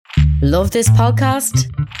Love this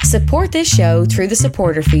podcast? Support this show through the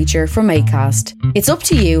supporter feature from Acast. It's up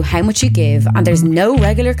to you how much you give, and there's no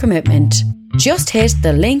regular commitment. Just hit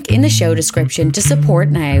the link in the show description to support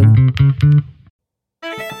now.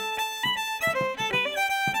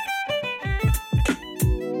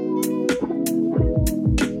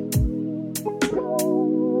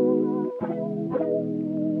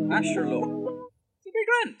 Asherlow. It'll be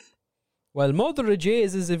grand. Well, Mother of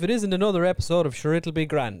Jesus, if it isn't another episode of Sure It'll Be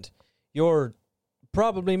Grand. You're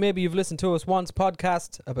probably, maybe you've listened to us once,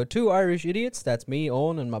 podcast about two Irish idiots. That's me,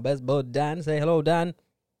 Owen, and my best bud, Dan. Say hello, Dan.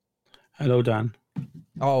 Hello, Dan.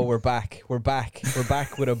 Oh, we're back. We're back. We're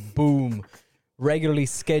back with a boom. Regularly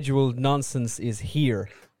scheduled nonsense is here.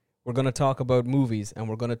 We're going to talk about movies, and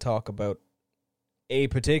we're going to talk about a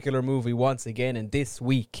particular movie once again. And this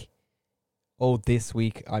week, I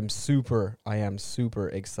am super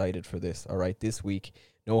excited for this. All right, this week,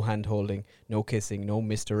 no hand holding, no kissing, no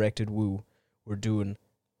misdirected woo. We're doing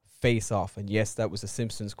Face Off. And yes, that was a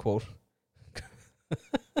Simpsons quote.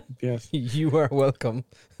 Yes. You are welcome.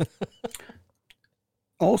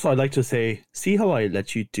 Also, I'd like to say, see how I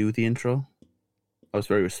let you do the intro? I was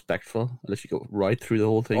very respectful. I let you go right through the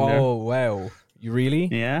whole thing there. Oh, wow. You really?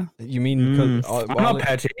 Yeah. You mean I'm not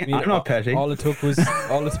petty. I'm not petty. All it took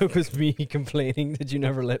was me complaining that you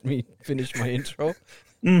never let me finish my intro.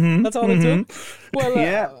 Mm-hmm. That's all it took. Well,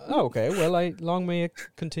 yeah. Okay. Well, long may it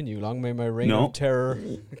continue. Long may my reign of terror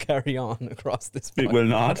carry on across this podcast. It will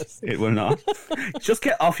not. It will not. Just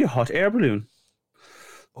get off your hot air balloon.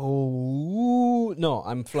 Oh no!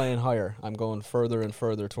 I'm flying higher. I'm going further and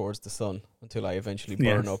further towards the sun until I eventually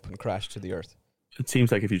burn up and crash to the earth. It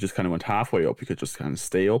seems like if you just kind of went halfway up, you could just kind of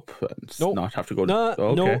stay up and not have to go.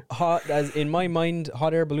 No, hot. As in my mind,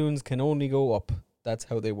 hot air balloons can only go up. That's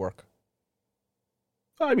how they work.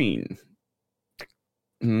 I mean,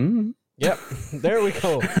 Yep. There we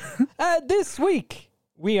go. This week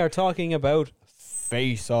we are talking about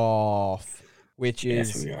Face Off, which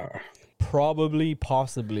is probably,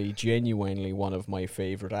 possibly, genuinely one of my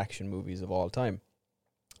favorite action movies of all time,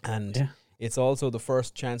 and. It's also the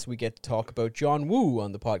first chance we get to talk about John Woo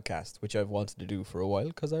on the podcast, which I've wanted to do for a while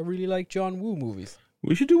because I really like John Woo movies.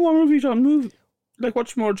 We should do more movies John Woo. Like,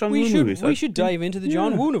 watch more John Woo movies. We should dive into the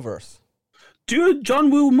John Woo-niverse. Do a John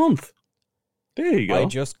Woo month. There you go.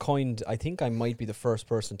 I think I might be the first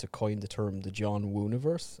person to coin the term the John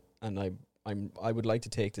Woo-niverse, and I would like to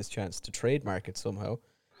take this chance to trademark it somehow.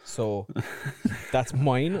 So that's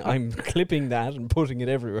mine. I'm clipping that and putting it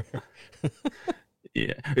everywhere.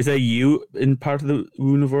 Yeah. Is that you in part of the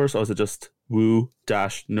Woo-niverse, or is it just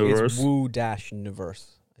Woo-niverse? It's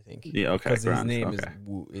Woo-niverse, I think. Yeah, okay. Because his name is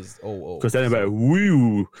Woo, is O-O. Because then about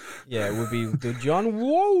Woo. Yeah, it would be the John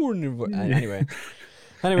Woo-niverse.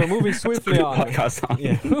 Anyway, moving swiftly on.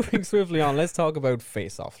 Yeah, moving swiftly on. Let's talk about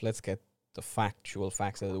Face Off. Let's get the facts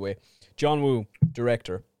out of the way. John Woo,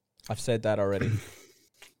 director. I've said that already.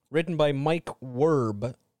 Written by Mike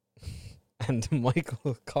Werb and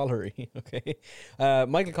Michael Collery, okay?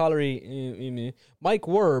 Michael Collery, Mike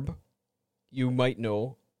Werb, you might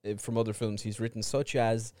know from other films he's written, such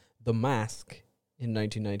as The Mask in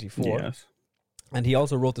 1994. Yes. And he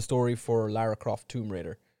also wrote the story for Lara Croft Tomb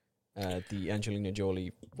Raider, the Angelina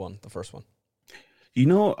Jolie one, the first one.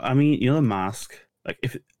 The Mask,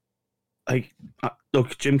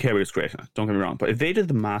 look, Jim Carrey is great, don't get me wrong, but if they did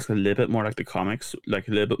The Mask a little bit more like the comics, like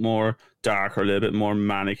a little bit more dark or a little bit more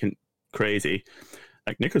manic and crazy,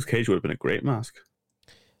 like Nicolas Cage would have been a great Mask.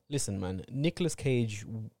 Listen, man, Nicolas Cage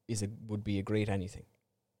would be a great anything.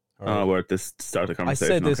 Right? Oh, we're at this start of the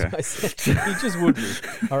conversation. I said he just would be.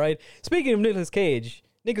 All right. Speaking of Nicolas Cage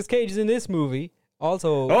is in this movie.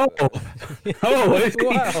 Also, wow.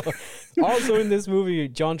 Also in this movie,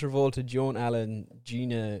 John Travolta, Joan Allen,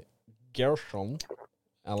 Gina Gershon,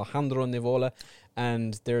 Alejandro Nivola,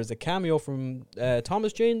 and there's a cameo from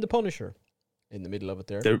Thomas Jane the Punisher in the middle of it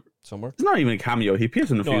there somewhere. It's not even a cameo. He appears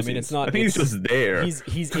in a few scenes. It's not. I think he's just there.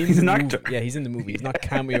 He's an movie. actor. Yeah, he's in the movie. He's not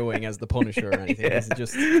cameoing as the Punisher or anything. He's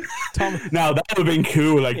just Now that would have been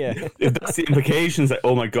cool. Like if that's the implications. Like,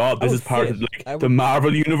 oh my god, this is part of the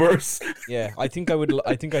Marvel universe. Yeah, I think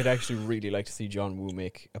I'd actually really like to see John Woo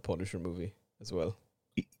make a Punisher movie as well.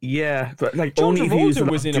 Yeah, but like John only Travolta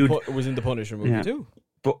was in the Punisher movie too.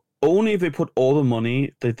 But only if they put all the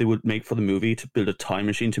money that they would make for the movie to build a time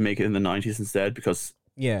machine to make it in the 90s instead, because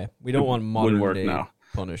we don't want modern day now.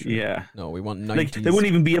 Punisher. Yeah, no, we want 90s. Like there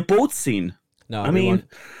wouldn't even be a boat scene. No, we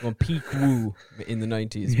want peak Woo in the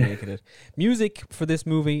 90s making it. Music for this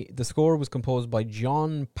movie, the score was composed by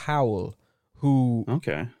John Powell, who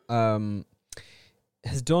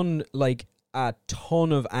has done like a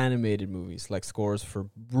ton of animated movies, like scores for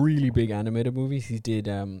really big animated movies. He did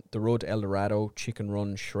The Road to El Dorado, Chicken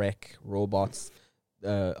Run, Shrek, Robots,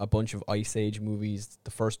 a bunch of Ice Age movies,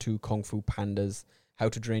 the first 2 Kung Fu Pandas, How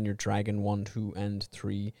to Train Your Dragon 1, 2, and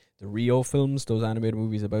 3, the Rio films, those animated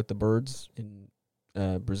movies about the birds in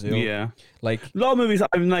Brazil. Yeah. Like, a lot of movies,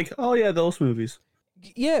 I'm like, oh yeah, those movies.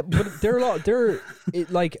 Yeah, but there are a lot.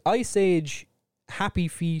 Like Ice Age, Happy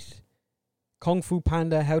Feet, Kung Fu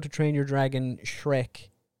Panda, How to Train Your Dragon, Shrek.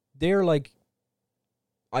 They're like,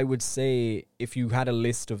 I would say, if you had a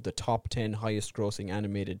list of the top 10 highest grossing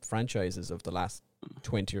animated franchises of the last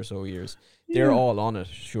 20 or so years, they're all on it,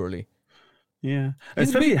 surely. Yeah.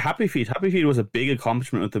 Especially Happy Feet. Happy Feet was a big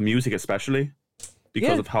accomplishment with the music, especially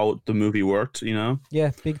because of how the movie worked, you know?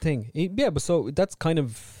 Yeah, big thing. But so that's kind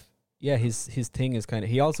of, his thing is kind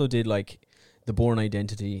of, he also did like The Bourne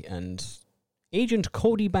Identity and Agent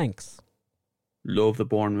Cody Banks. Love the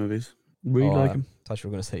Bourne movies. Really like him. I thought you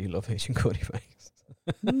were going to say you love Agent Cody Banks.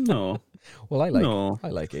 No. Well, I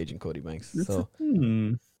like Agent Cody Banks. So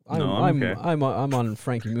I'm on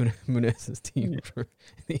Frankie Muniz's team for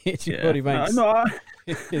the Agent Cody Banks. I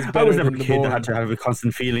was never a kid that had to have a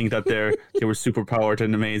constant feeling that they were superpowered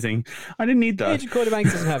and amazing. I didn't need that. Agent Cody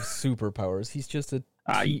Banks doesn't have superpowers. He's just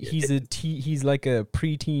he's like a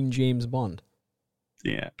preteen James Bond.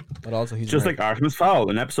 Yeah, but also he's just like Artemis Fowl,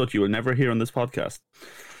 an episode you will never hear on this podcast.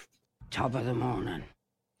 Top of the morning.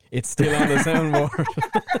 It's still on the soundboard.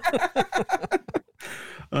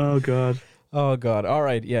 Oh God. All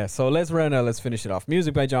right, yeah. So let's finish it off.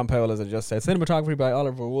 Music by John Powell, as I just said. Cinematography by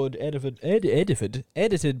Oliver Wood.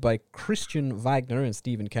 Edited by Christian Wagner and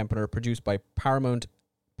Stephen Kempener. Produced by Paramount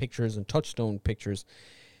Pictures and Touchstone Pictures.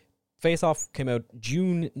 Face Off came out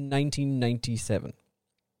June 1997.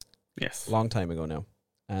 Yes. Long time ago now.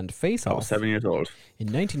 And Face Off, I was 7 years old. In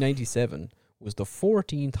 1997 was the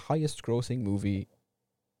 14th highest grossing movie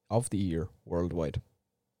of the year worldwide.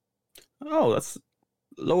 Oh, that's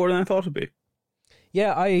lower than I thought it'd be.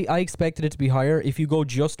 Yeah, I expected it to be higher. If you go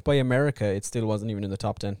just by America, it still wasn't even in the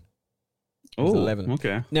top 10. It was 11.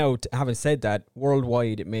 Okay. Now, having said that,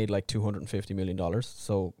 worldwide it made like $250 million.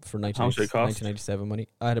 So for 1997 money,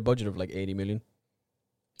 I had a budget of like $80 million.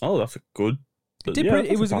 Oh, that's a good.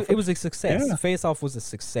 It was a success. Yeah. Face Off was a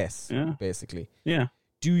success, basically. Yeah.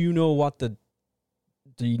 Do you know what the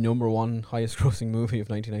number one highest grossing movie of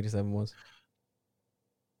 1997 was?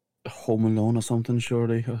 Home Alone or something,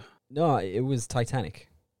 surely. No, it was Titanic.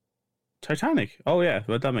 Titanic. Oh yeah,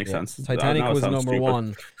 well, that makes sense. Titanic was number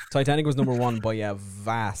one. Titanic was number one by a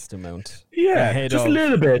vast amount. Yeah, just a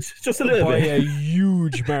little bit. By a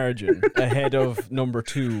huge margin ahead of number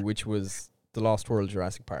 2, which was The Lost World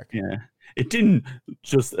Jurassic Park. Yeah. It didn't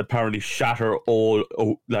just apparently shatter all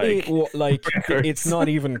it's not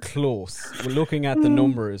even close. We're looking at the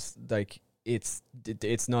numbers, like it's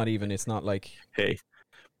not even. It's not like, hey,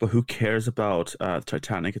 but who cares about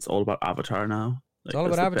Titanic? It's all about Avatar now. It's all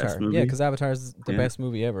about Avatar. Yeah, because Avatar is the best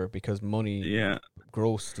movie ever because money,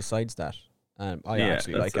 gross decides that. I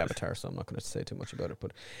actually like Avatar, so I'm not going to say too much about it.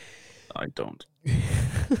 But I don't.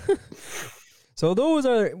 So those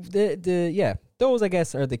are those I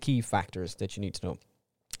guess are the key factors that you need to know.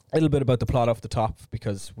 A little bit about the plot off the top,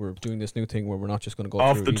 because we're doing this new thing where we're not just going to go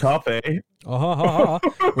off through the top, eh?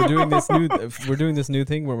 We're doing this new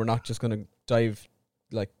thing where we're not just going to dive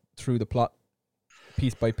like through the plot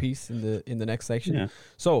piece by piece in the next section. Yeah.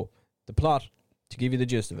 So the plot, to give you the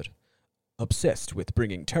gist of it: obsessed with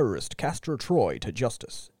bringing terrorist Castor Troy to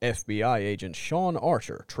justice, FBI agent Sean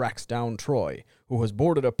Archer tracks down Troy, who has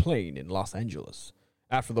boarded a plane in Los Angeles.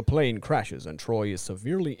 After the plane crashes and Troy is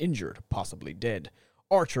severely injured, possibly dead,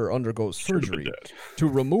 Archer undergoes surgery to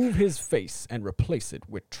remove his face and replace it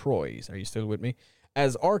with Troy's. Are you still with me?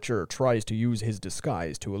 As Archer tries to use his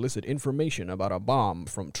disguise to elicit information about a bomb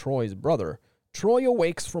from Troy's brother, Troy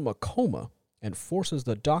awakes from a coma and forces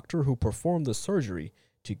the doctor who performed the surgery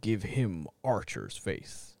to give him Archer's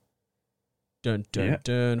face. Dun dun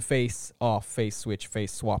dun. Face off, face switch,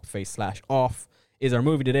 face swap, face slash off is our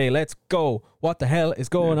movie today. Let's go. What the hell is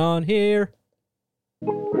going on here?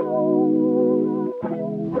 What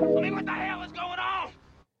the hell is going on?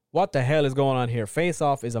 What the hell is going on here? Face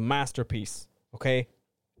Off is a masterpiece. Okay,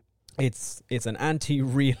 it's an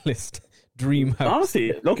anti-realist dream house.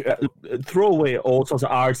 Honestly, look, throw away all sorts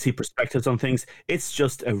of artsy perspectives on things. It's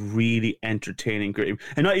just a really entertaining game,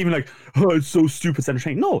 and not even like, oh, it's so stupid, it's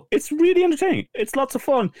entertaining. No, it's really entertaining. It's lots of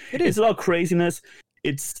fun. It's a lot of craziness.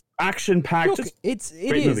 It's action packed. It's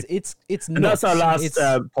nuts. And that's our last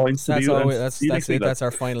points. That's it. That's our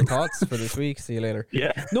final thoughts for this week. See you later.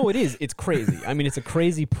 Yeah. No, it is. It's crazy. I mean, it's a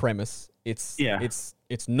crazy premise. It's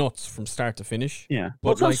it's nuts from start to finish. Yeah,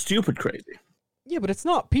 but it's not stupid crazy. Yeah, but it's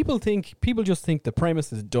not. People just think the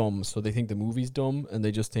premise is dumb, so they think the movie's dumb, and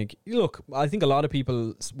they just think. Look, I think a lot of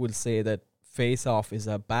people would say that Face Off is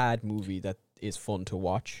a bad movie that is fun to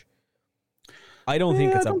watch. I don't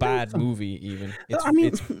think it's a bad movie. Even it's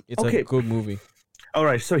a good movie. All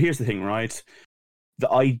right, so here's the thing, right?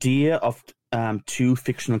 The idea of two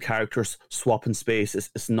fictional characters swapping space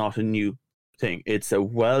is not a new thing. It's a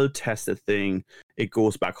well-tested thing. It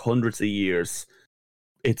goes back hundreds of years.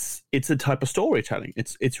 It's a type of storytelling.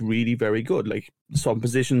 It's really very good. Like some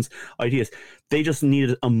positions, ideas. They just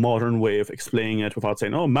needed a modern way of explaining it without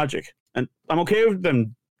saying, "Oh, magic." And I'm okay with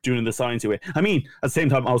them doing the sciencey way. I mean, at the same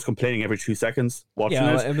time, I was complaining every 2 seconds watching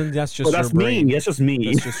it. I mean, that's just your brain. That's just me.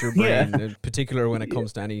 That's just your brain. In particular, when it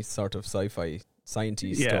comes to any sort of sci-fi,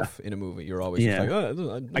 sciencey stuff in a movie, you're always just like,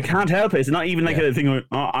 "Oh, I can't help it." It's not even like a thing of,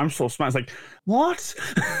 "Oh, I'm so smart." It's like, what?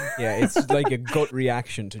 Yeah, it's like a gut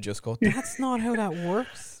reaction to just go, "That's not how that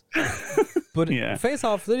works." But Face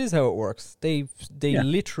Off, that is how it works. They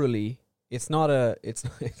literally, it's not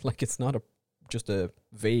just a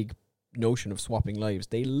vague notion of swapping lives.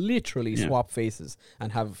 They literally swap faces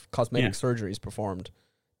and have cosmetic surgeries performed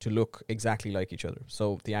to look exactly like each other.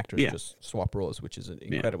 So the actors just swap roles, which is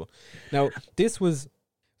incredible. Now, this was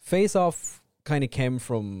Face Off kind of came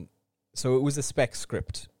from, so it was a spec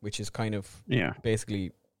script, which is kind of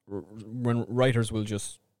basically when writers will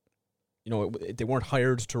just, they weren't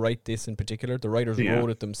hired to write this in particular. The writers wrote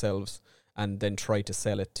it themselves and then tried to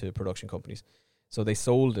sell it to production companies. So they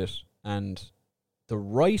sold it, and the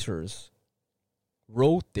writers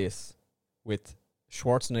wrote this with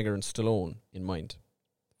Schwarzenegger and Stallone in mind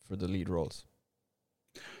for the lead roles.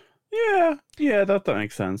 Yeah, that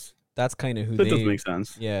makes sense. That's kind of who that does make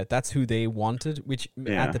sense. Yeah, that's who they wanted. Which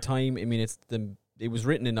at the time, I mean, it was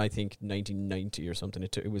written in, I think, 1990 or something.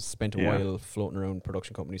 It was spent a while floating around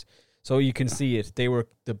production companies, so you can see it. They were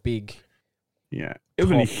the big. Yeah, it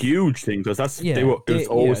was a huge thing because it was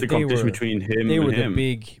always the competition between him and him. They were the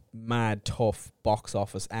big, mad, tough box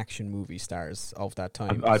office action movie stars of that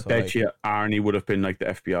time. I bet you Arnie would have been like the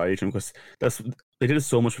FBI agent, because they did it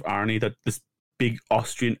so much with Arnie, that this big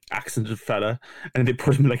Austrian accented fella, and they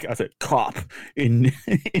put him like as a cop in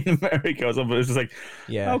America or something. It's just like,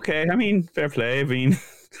 okay, I mean, fair play. I mean,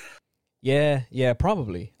 yeah,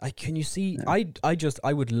 probably. Can you see?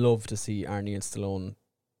 I would love to see Arnie and Stallone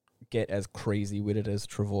get as crazy with it as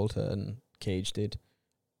Travolta and Cage did.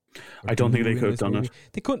 I don't think they could have done it.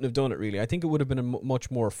 They couldn't have done it, really. I think it would have been a much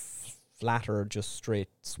more flatter, just straight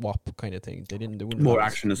swap kind of thing. They wouldn't more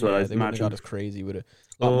action as well. They wouldn't have got as crazy with it.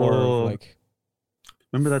 A lot more like.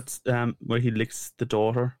 Remember that where he licks the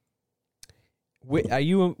daughter? Which are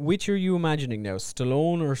you imagining now,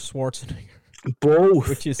 Stallone or Schwarzenegger? Both.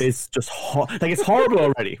 Which is it's just it's horrible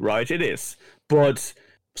already, right? It is, but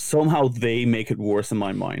somehow they make it worse in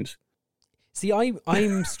my mind. See,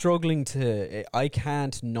 I'm struggling I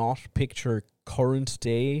can't not picture current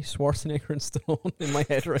day Schwarzenegger and Stallone in my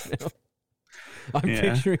head right now. I'm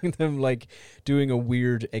picturing them like doing a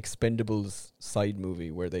weird Expendables side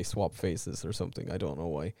movie where they swap faces or something. I don't know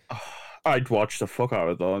why. I'd watch the fuck out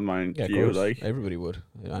of it though, mind you. Like, everybody would.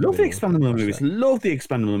 Love the Expendable movies. Love the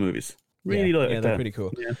Expendable movies. Really like that. They're pretty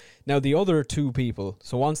cool. Yeah. Now the other two people,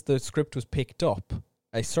 so once the script was picked up,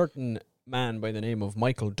 a certain man by the name of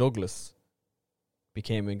Michael Douglas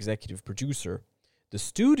became executive producer. The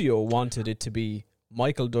studio wanted it to be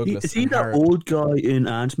Michael Douglas. Is he that old guy in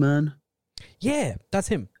Ant-Man? Yeah, that's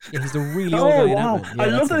him. Yeah, he's the really old guy in Ant-Man. Yeah, I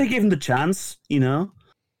love that they gave him the chance,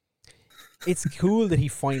 It's cool that he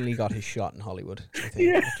finally got his shot in Hollywood, I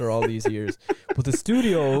think, after all these years. But the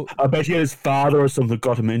studio... I bet you his father or something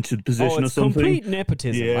got him into the position or something. Complete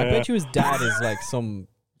nepotism. Yeah. I bet you his dad is like some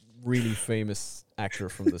really famous actor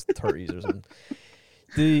from the 30s or something.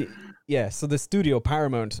 So the studio,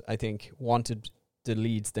 Paramount, I think, wanted the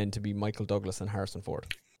leads then to be Michael Douglas and Harrison Ford.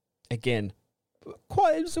 Again,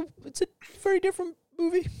 it's a very different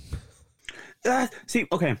movie. See,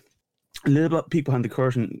 okay. A little bit peek behind the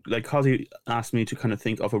curtain. Like, Cosy asked me to kind of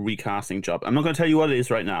think of a recasting job. I'm not going to tell you what it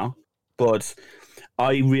is right now, but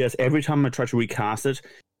I realize every time I try to recast it,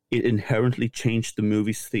 it inherently changed the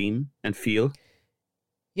movie's theme and feel.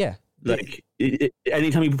 Yeah. Like,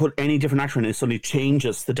 anytime you put any different actor in it suddenly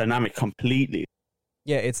changes the dynamic completely.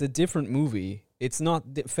 Yeah, it's a different movie. It's not...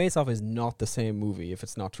 Face Off is not the same movie if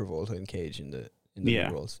it's not Travolta and Cage in the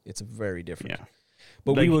roles. It's very different. Yeah.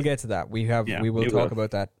 But we will get to that. We will talk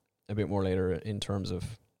about that a bit more later in terms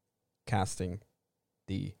of casting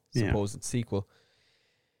the supposed sequel.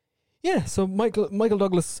 Yeah, so Michael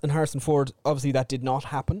Douglas and Harrison Ford, obviously that did not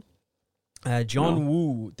happen. John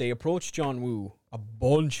Woo, they approached John Woo a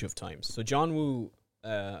bunch of times. So John Woo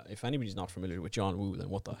if anybody's not familiar with John Woo, then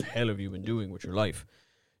what the hell have you been doing with your life?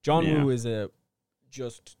 John Woo is a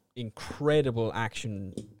just incredible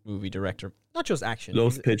action movie director. Not just action.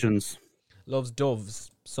 Loves pigeons. Loves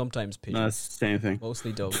doves. Sometimes pigeons. No, it's the same thing.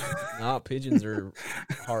 Mostly doves. Nah, pigeons are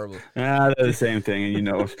horrible. They're the same thing, and you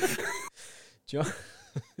know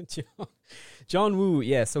it. John Woo,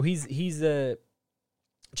 yeah. So he's a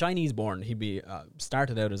Chinese born. He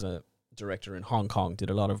started out as a director in Hong Kong. Did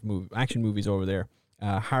a lot of action movies over there.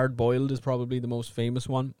 Hard Boiled is probably the most famous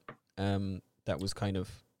one. That was kind of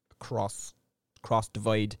cross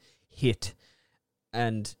divide hit,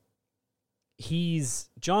 and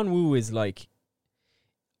John Woo is like,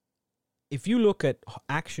 if you look at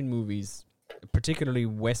action movies, particularly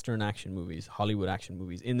Western action movies, Hollywood action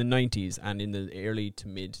movies in the 90s and in the early to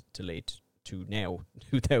mid to late to now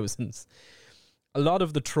 2000s, a lot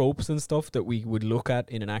of the tropes and stuff that we would look at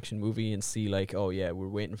in an action movie and see like, oh yeah, we're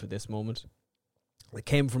waiting for this moment, it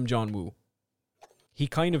came from John Woo. He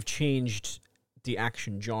kind of changed the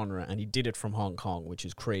action genre, and he did it from Hong Kong, which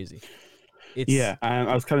is crazy.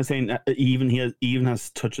 I was kind of saying that he has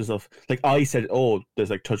touches of, like I said, there's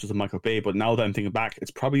like touches of Michael Bay, but now that I'm thinking back, it's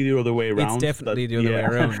probably the other way around. It's definitely the other way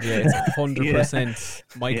around. Yeah, it's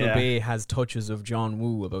 100%. Michael Bay has touches of John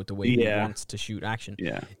Woo about the way he wants to shoot action.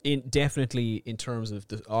 Yeah, definitely in terms of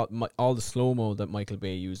all the slow mo that Michael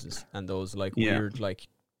Bay uses, and those like weird like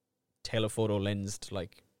telephoto lensed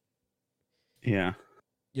like you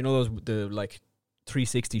know the like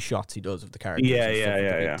 360 shots he does of the characters.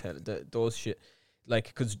 Those shit, like,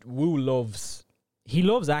 because Woo loves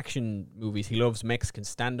action movies. He loves Mexican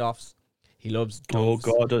standoffs. He loves doves.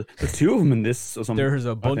 Oh god, there's two of them in this or something. There's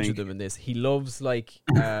a bunch of them in this. He loves like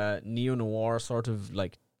neo-noir sort of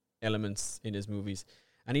like elements in his movies,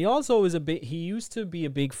 and he also is he used to be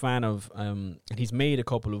a big fan of and he's made a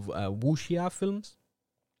couple of wuxia films,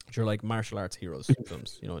 which are like martial arts heroes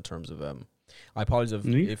films, you know, in terms of I apologize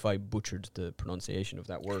if I butchered the pronunciation of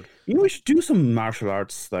that word. You know, we should do some martial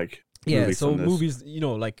arts like movies, you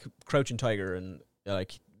know, like Crouching Tiger, and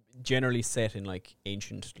like generally set in like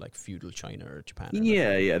ancient like feudal China or Japan.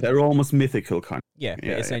 They're almost mythical kind.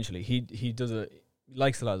 Essentially. He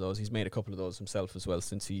likes a lot of those. He's made a couple of those himself as well,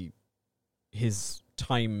 since his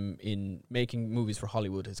time in making movies for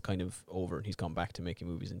Hollywood is kind of over, and he's gone back to making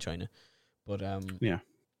movies in China. But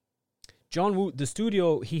John Woo, the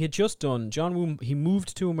studio he had just done, John Woo, he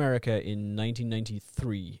moved to America in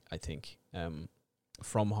 1993, I think,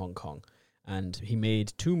 from Hong Kong. And he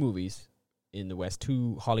made two movies in the West,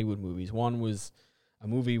 two Hollywood movies. One was a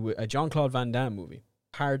movie, a Jean-Claude Van Damme movie,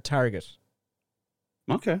 Hard Target.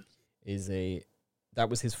 Okay. That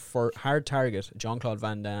was his first, Hard Target, Jean-Claude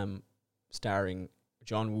Van Damme starring,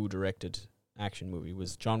 John Woo directed action movie,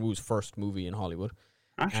 was John Woo's first movie in Hollywood.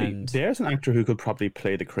 Actually, there's an actor who could probably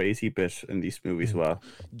play the crazy bit in these movies as well.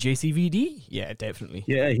 JCVD? Yeah, definitely.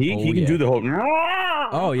 Yeah, he can do the whole...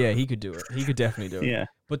 Oh, yeah, he could do it. He could definitely do it. Yeah.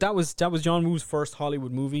 But that was John Woo's first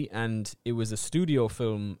Hollywood movie, and it was a studio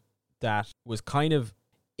film that was kind of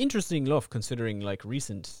interesting enough considering like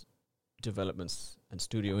recent developments and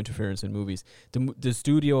studio interference in movies. The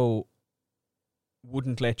studio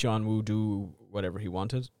wouldn't let John Woo do whatever he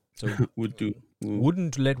wanted. So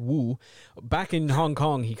wouldn't let Woo. Back in Hong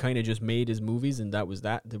Kong, he kind of just made his movies, and that was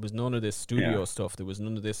that. There was none of this studio stuff. There was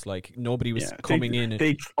none of this, like, nobody was coming in.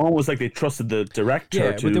 They almost like they trusted the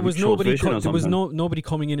director. But there was nobody. There was nobody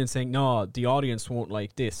coming in and saying, "No, the audience won't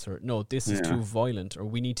like this," or "No, this is too violent," or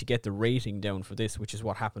 "We need to get the rating down for this," which is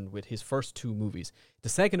what happened with his first two movies. The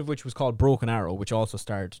second of which was called Broken Arrow, which also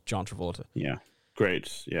starred John Travolta. Yeah,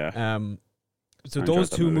 great. Yeah. So those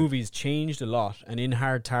two movies changed a lot, and in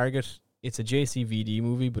Hard Target, it's a JCVD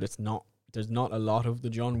movie, but it's not. There's not a lot of the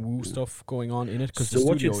John Woo stuff going on in it. So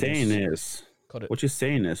what you're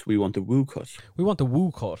saying is, we want the Woo cut. We want the Woo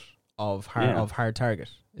cut of Hard Target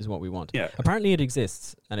is what we want. Yeah. Apparently, it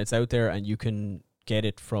exists and it's out there, and you can get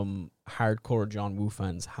it from hardcore John Woo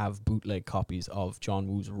fans. Have bootleg copies of John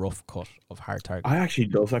Woo's rough cut of Hard Target. I actually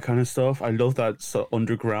love that kind of stuff. I love that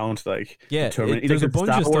underground, like there's a bunch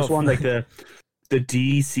of stuff. One, like the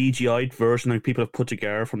DCGI version, like people have put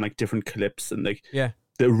together from like different clips and like the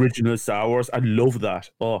original Star Wars. I love that.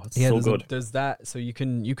 Oh, it's so good. There's that, so you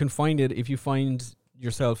can find it if you find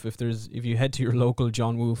yourself. If you head to your local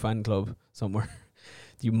John Woo fan club somewhere,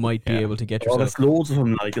 you might be able to get yourself. There's loads of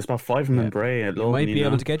them. Like there's about 5 of them in Bray. You might be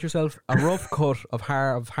able to get yourself a rough cut of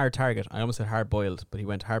Hard Target. I almost said Hard Boiled, but he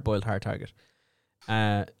went Hard Boiled, Hard Target.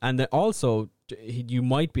 And then also you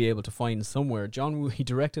might be able to find somewhere John Woo. He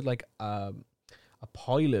directed like a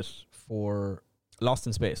pilot for Lost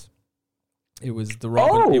in Space, It was the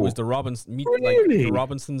really? the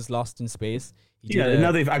Robinsons Lost in Space.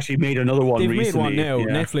 Now they've actually made another one. They've recently. made one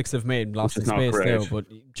now. Yeah. Netflix have made Lost in Which is not Space great. now, but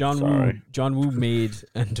John Woo made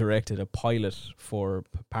and directed a pilot for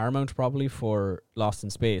Paramount, probably, for Lost in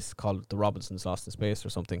Space, called The Robinsons Lost in Space or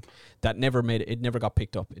something. That never got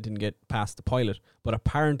picked up. It didn't get past the pilot. But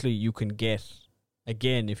apparently you can get,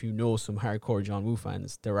 again, if you know some hardcore John Woo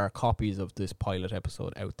fans, there are copies of this pilot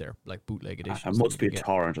episode out there, like bootleg editions. It must be a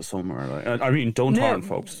torrent or somewhere. Like, I mean, don't torrent,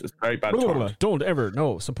 folks. It's very bad torrent. Don't ever.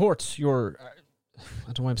 No, support your...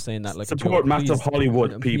 I don't know why I'm saying that like support massive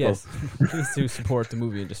Hollywood people. Yes, please do support the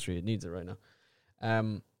movie industry. It needs it right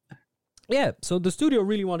now. Yeah, so the studio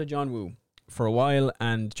really wanted John Woo for a while,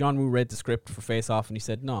 and John Woo read the script for Face Off and he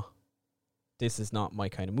said, no, this is not my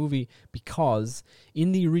kind of movie, because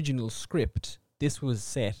in the original script, this was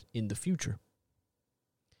set in the future.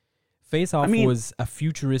 Face Off was a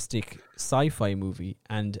futuristic sci-fi movie,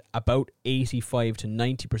 and about 85 to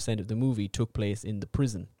 90% of the movie took place in the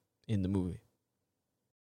prison in the movie.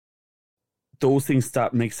 Those things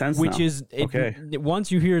that make sense Which now. is, okay.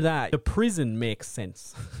 Once you hear that, the prison makes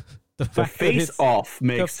sense. The Face-Off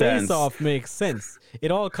makes sense. The Face-Off makes sense.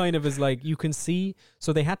 It all kind of is like, you can see,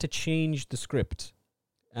 so they had to change the script.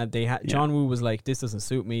 And they had John Woo was like, this doesn't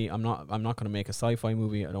suit me. I'm not going to make a sci-fi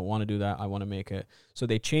movie. I don't want to do that. I want to make a... So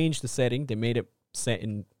they changed the setting. They made it set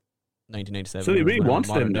in 1997. So they really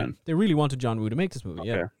wanted him then? They really wanted John Woo to make this movie,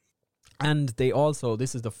 yeah. And they also,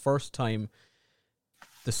 this is the first time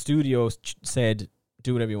the studio said,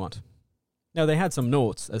 do whatever you want. Now, they had some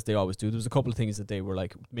notes, as they always do. There was a couple of things that they were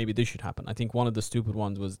like, maybe this should happen. I think one of the stupid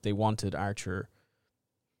ones was they wanted Archer,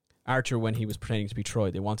 when he was pretending to be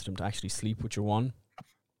Troy, they wanted him to actually sleep with your one.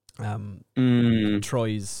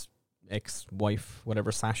 Troy's ex-wife,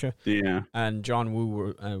 whatever, Sasha. Yeah. And John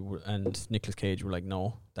Woo and Nicolas Cage were like,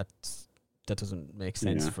 no, that doesn't make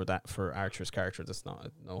sense for Archer's character. That's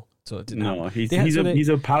not, no. So it didn't happen. He's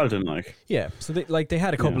a paladin, like. Yeah, so they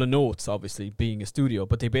had a couple of notes, obviously, being a studio,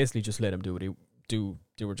 but they basically just let him do what he do.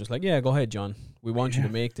 They were just like, yeah, go ahead, John. We want you to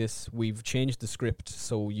make this. We've changed the script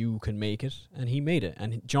so you can make it. And he made it.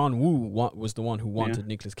 And John Woo was the one who wanted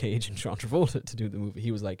Nicolas Cage and John Travolta to do the movie.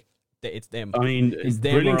 He was like, it's them. I mean, it's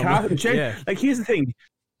them. Brilliant casting. Like, here's the thing.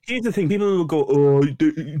 People will go, oh,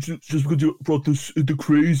 just because you brought the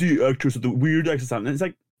crazy actors or the weird actors on. And it's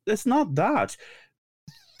like, it's not that.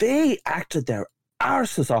 They acted their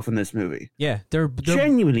arses off in this movie. Yeah, they're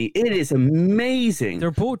genuinely, it is amazing. They're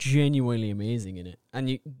both genuinely amazing in it. And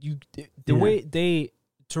the way they,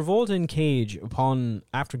 Travolta and Cage,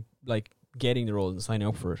 after like getting the role and signing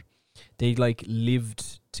up for it, they like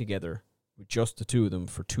lived together with just the two of them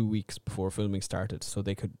for 2 weeks before filming started, so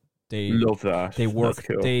they could. Love that. They worked.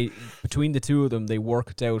 Cool. Between the two of them, they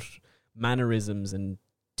worked out mannerisms and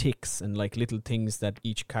tics and like little things that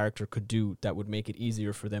each character could do that would make it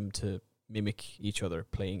easier for them to mimic each other,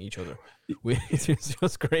 playing each other. It's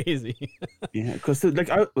just crazy. Yeah, because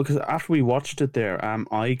after we watched it there,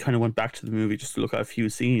 I kind of went back to the movie just to look at a few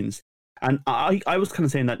scenes, and I was kind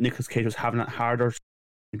of saying that Nicolas Cage was having it harder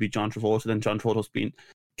to be John Travolta than John Travolta's being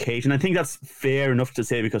Cage, and I think that's fair enough to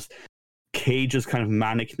say because Cage's kind of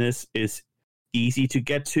manicness is easy to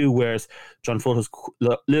get to, whereas John Travolta's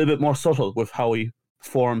a little bit more subtle with how he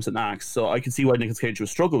performs and acts. So I can see why Nicolas Cage would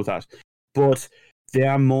struggle with that. But there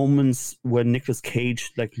are moments when Nicolas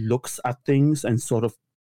Cage like looks at things and sort of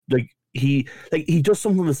he does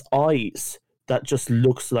something with his eyes that just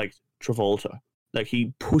looks like Travolta. Like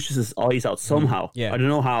he pushes his eyes out somehow. Yeah. I don't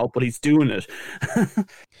know how, but he's doing it.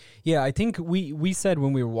 Yeah, I think we said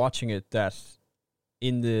when we were watching it that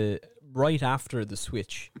right after the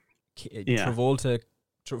switch, Travolta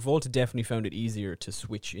definitely found it easier to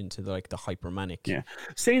switch into the hypermanic. Yeah,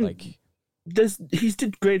 saying he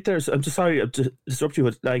did great there. So I'm just sorry to disrupt you,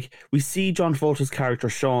 but like we see John Travolta's character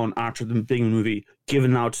Sean after the beginning of the movie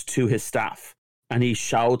given out to his staff, and he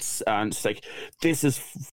shouts and it's like, "This is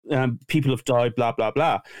people have died, blah blah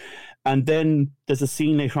blah." And then there's a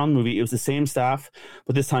scene later on in the movie. It was the same staff,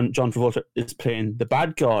 but this time John Travolta is playing the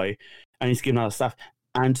bad guy, and he's giving out his staff,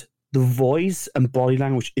 and the voice and body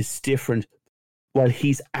language is different while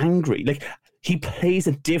he's angry. Like, he plays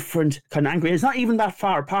a different kind of angry. It's not even that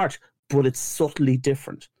far apart, but it's subtly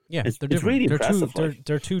different. Yeah, it's different. Really impressive.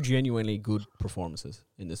 They're two genuinely good performances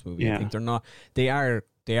in this movie. Yeah. I think they're not. They are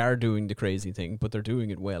doing the crazy thing, but they're doing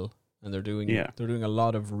it well, and they're doing a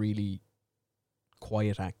lot of really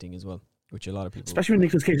quiet acting as well, which a lot of people, especially when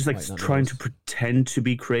Nicolas Cage is like trying to pretend to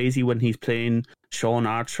be crazy when he's playing Sean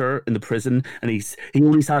Archer in the prison, and he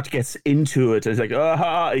only starts to get into it, and he's like,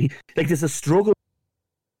 like there's a struggle,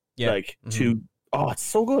 it's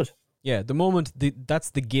so good. Yeah, the moment that's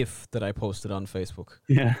the GIF that I posted on Facebook.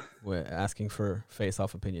 Yeah, asking for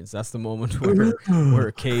face-off opinions. That's the moment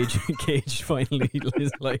where Cage finally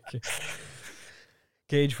is like.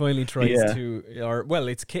 Cage finally tries to,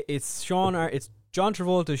 it's John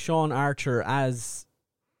Travolta, Sean Archer as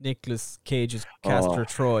Nicolas Cage's Castor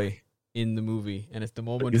Troy in the movie, and it's the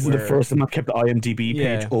moment. This is the first time I've kept the IMDb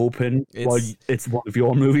page open while it's one of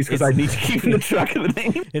your movies because I need to keep the track of the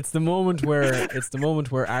name. It's the moment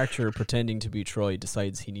where Archer, pretending to be Troy,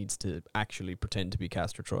 decides he needs to actually pretend to be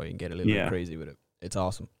Castor Troy and get a little bit crazy with it. It's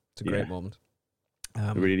awesome. It's a great moment.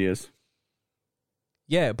 It really is.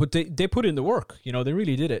 Yeah, but they put in the work. You know, they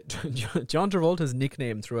really did it. John Travolta's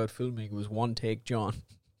nickname throughout filming was One Take John.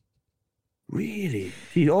 Really?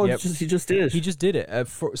 He just did it. He just did it.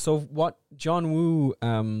 So what John Woo,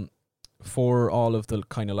 for all of the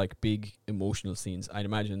kind of like big emotional scenes, I'd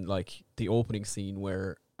imagine like the opening scene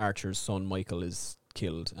where Archer's son Michael is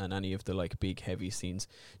killed and any of the like big heavy scenes,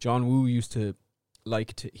 John Woo used to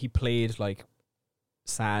he played like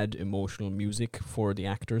sad emotional music for the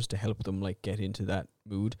actors to help them like get into that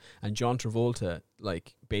mood, and John Travolta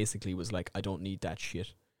like basically was like, I don't need that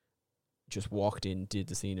shit, just walked in, did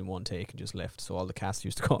the scene in one take and just left. So all the cast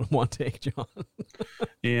used to call him One Take John.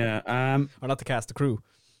 Or not the cast, the crew.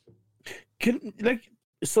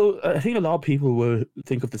 So I think a lot of people will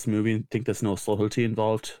think of this movie and think there's no subtlety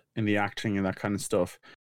involved in the acting and that kind of stuff,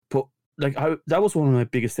 but like that was one of my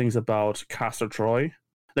biggest things about Castor Troy.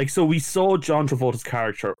 Like, so we saw John Travolta's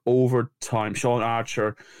character over time, Sean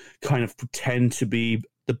Archer, kind of pretend to be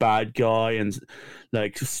the bad guy and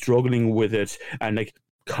like struggling with it and like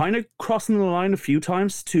kind of crossing the line a few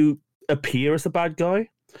times to appear as a bad guy.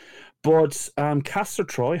 But Castor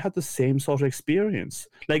Troy had the same sort of experience.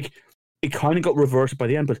 Like, it kind of got reverted by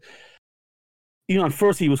the end, but you know, at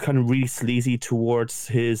first he was kind of really sleazy towards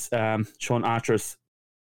his Sean Archer's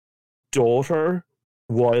daughter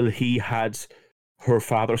while he had her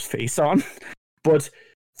father's face on. But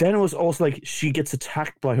then it was also like she gets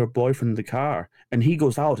attacked by her boyfriend in the car and he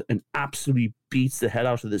goes out and absolutely beats the hell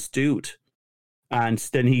out of this dude. And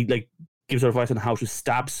then he like gives her advice on how to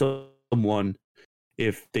stab someone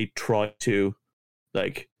if they try to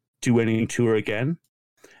like do anything to her again.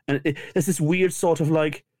 And there's this weird sort of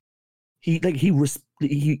like he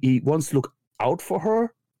wants to look out for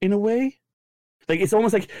her in a way. Like it's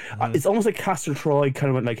almost like Castor Troy kind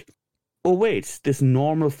of went like, oh wait, this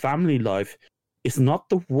normal family life is not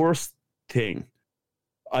the worst thing.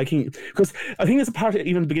 Because I think there's a part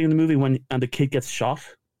even at the beginning of the movie when the kid gets shot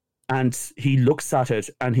and he looks at it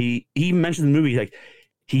and he mentions in the movie like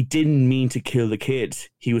he didn't mean to kill the kid.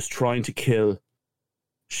 He was trying to kill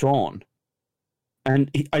Sean.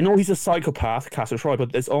 And I know he's a psychopath, Castor Troy,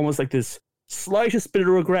 but there's almost like this slightest bit of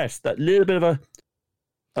regret, that little bit of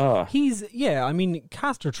I mean,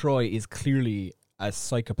 Castor Troy is clearly a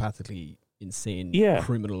psychopathically insane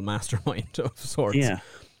criminal mastermind of sorts. Yeah.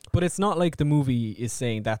 But it's not like the movie is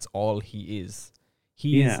saying that's all he is.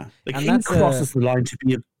 He crosses the line to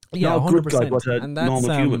be not a good guy, but a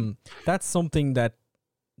normal human. That's something that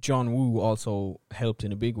John Woo also helped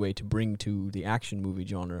in a big way to bring to the action movie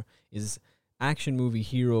genre, is action movie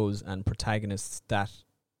heroes and protagonists that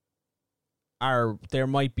there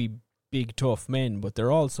might be big tough men, but they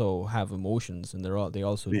also have emotions, and they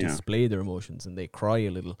also display their emotions, and they cry a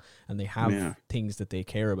little, and they have things that they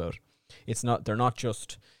care about. They're not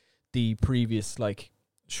just the previous like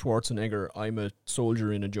Schwarzenegger, I'm a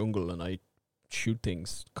soldier in a jungle and I shoot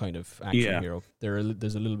things kind of action hero.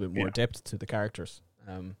 There's a little bit more depth to the characters.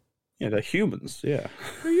 They're humans. Yeah,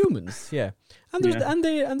 they're humans. Yeah, and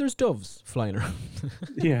there's doves flying around.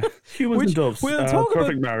 Humans and doves.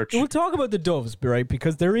 Perfect marriage. We'll talk about the doves, right?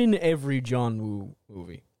 Because they're in every John Woo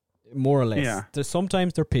movie, more or less. Yeah.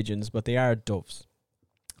 Sometimes they're pigeons, but they are doves.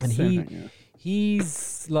 And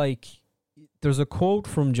he's like, there's a quote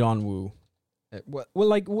from John Woo.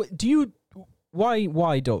 Why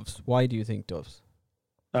doves? Why do you think doves?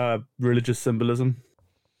 Religious symbolism.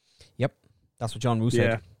 Yep, that's what John Woo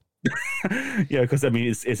said. Yeah, because I mean,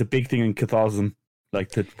 it's a big thing in Catholicism, like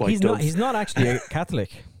the white doves. He's not actually a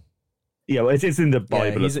Catholic. Yeah, well, it's in the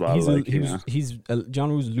Bible as well. He's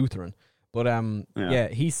John Woo's Lutheran, but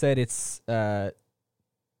he said it's they're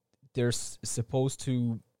supposed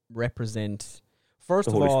to represent first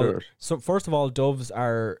of all, doves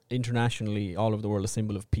are internationally all over the world a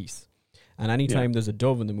symbol of peace, and anytime there's a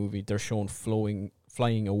dove in the movie, they're shown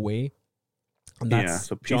flying away. And that's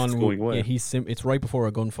so John Woo, going away. It's right before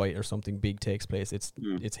a gunfight or something big takes place. It's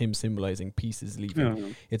him symbolizing peace is leaving.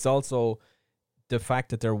 Yeah. It's also the fact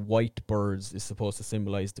that they're white birds is supposed to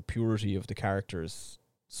symbolize the purity of the characters'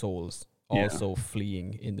 souls, also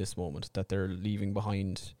fleeing in this moment, that they're leaving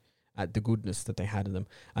behind at the goodness that they had in them.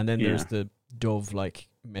 And then there's the dove like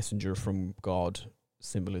messenger from God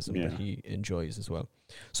symbolism that he enjoys as well.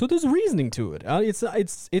 So there's reasoning to it.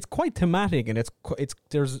 It's quite thematic, and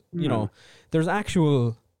there's you know, there's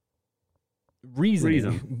actual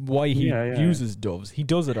reason why he uses doves. He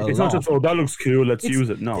does it a lot. It's not just, oh, that looks cool, let's use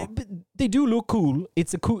it. No. They do look cool.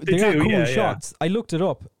 They are cool shots. I looked it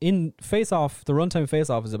up. In Face Off, the runtime Face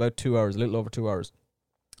Off is about 2 hours, a little over 2 hours.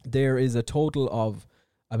 There is a total of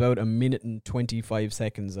about 1 minute and 25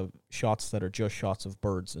 seconds of shots that are just shots of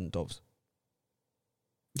birds and doves.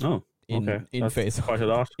 Oh. In Face Off. Quite a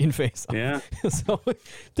lot. In Face Off. Yeah. So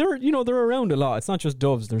they're around a lot. It's not just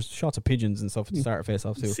doves. There's shots of pigeons and stuff at the start of Face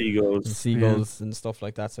Off too. Seagulls and stuff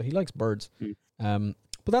like that. So he likes birds. But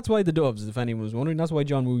that's why the doves, if anyone was wondering, that's why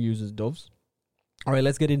John Woo uses doves. All right,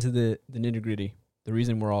 let's get into the nitty-gritty. The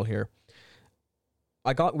reason we're all here.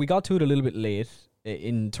 We got to it a little bit late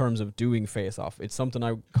in terms of doing Face Off. It's something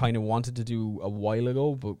I kind of wanted to do a while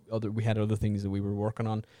ago, but we had other things that we were working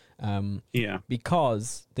on.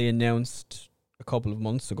 Because they announced a couple of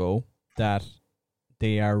months ago that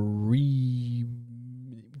they are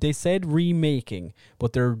they said remaking,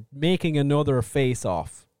 but they're making another Face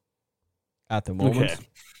Off at the moment. Okay.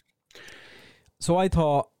 So I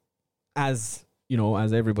thought, as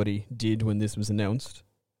everybody did when this was announced,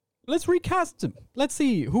 let's recast them. Let's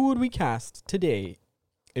see, who would we cast today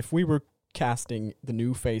if we were casting the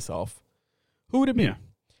new Face Off? Who would it be? Yeah.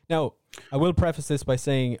 Now, I will preface this by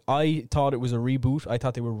saying I thought it was a reboot. I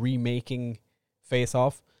thought they were remaking Face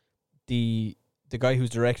Off. The guy who's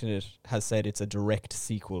directing it has said it's a direct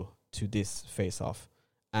sequel to this Face Off,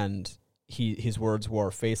 and his words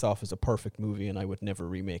were, Face Off is a perfect movie and I would never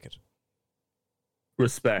remake it.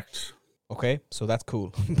 Respect. Okay, so that's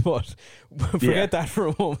cool. But forget that for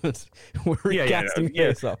a moment. We're recasting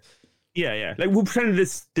Face Off. Yeah. Like, we'll pretend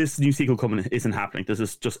this new sequel coming isn't happening. This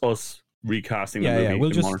is just us recasting the movie. Yeah,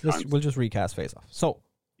 we'll just recast Face Off. So,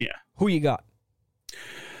 who you got?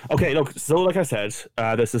 Okay, look, so like I said,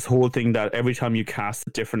 there's this whole thing that every time you cast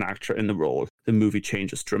a different actor in the role, the movie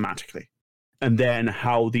changes dramatically. And then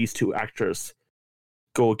how these two actors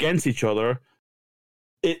go against each other,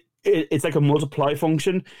 it's like a multiply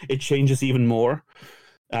function. It changes even more.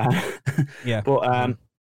 But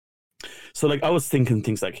so like I was thinking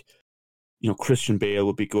things like, Christian Bale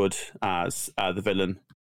would be good as the villain.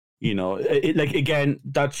 Like, again,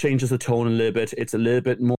 that changes the tone a little bit. It's a little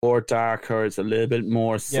bit more darker. It's a little bit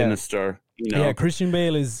more sinister. Yeah, Christian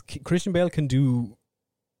Bale can do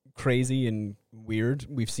crazy and weird.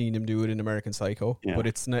 We've seen him do it in American Psycho, but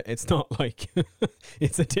it's not like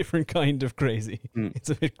it's a different kind of crazy. It's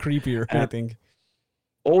a bit creepier, I think.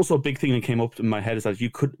 Also, a big thing that came up in my head is that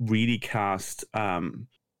you could really cast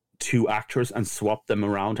two actors and swap them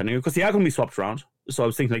around anyway, because they are going to be swapped around. So I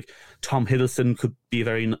was thinking like Tom Hiddleston could be a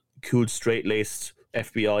very cool, straight-laced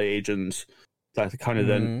FBI agent that kind of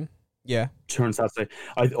then turns out to.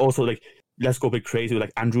 I also like, let's go a bit crazy with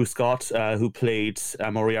like Andrew Scott, who played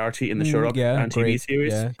Moriarty in the Sherlock TV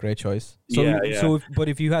series. Yeah, great choice. So, but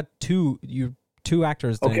if you had two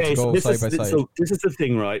actors then to go side by side. So this is the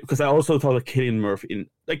thing, right? Because I also thought of Cillian Murphy.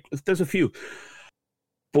 There's a few,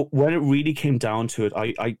 but when it really came down to it,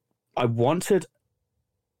 I wanted.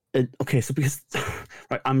 So because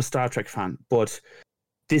I'm a Star Trek fan, but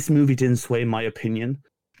this movie didn't sway my opinion,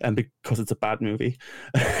 and because it's a bad movie,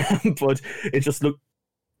 but it just looked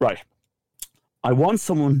right. I want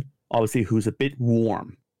someone obviously who's a bit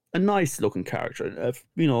warm, a nice looking character,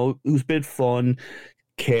 who's a bit fun,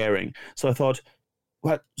 caring. So I thought,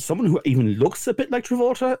 well, someone who even looks a bit like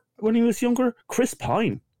Travolta when he was younger, Chris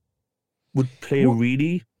Pine, would play a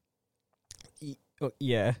really.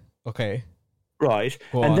 Yeah. Okay. Right.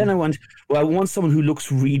 And then I went, well, I want someone who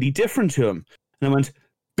looks really different to him. And I went,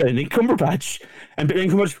 Benedict Cumberbatch. And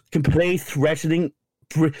Benedict Cumberbatch can play threatening,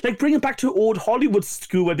 like bring it back to old Hollywood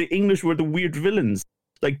school where the English were the weird villains.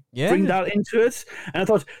 Like, bring that into it. And I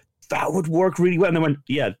thought, that would work really well. And I went,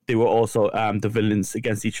 they were also the villains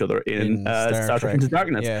against each other in Star Trek Into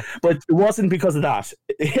Darkness. Yeah. But it wasn't because of that.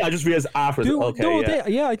 I just realized after.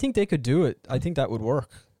 I think they could do it. I think that would work,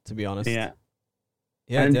 to be honest. Yeah.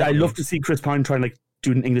 Yeah, and definitely. I love to see Chris Pine try and like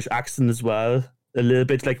do an English accent as well, a little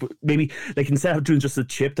bit. Like maybe like instead of doing just a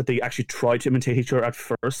chip, that they actually try to imitate each other at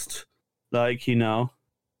first. Like,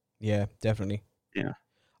 Yeah, definitely. Yeah.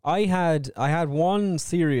 I had one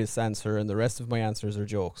serious answer, and the rest of my answers are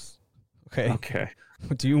jokes. Okay.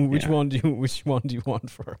 Which one do you want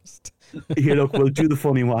first? Here, look, we'll do the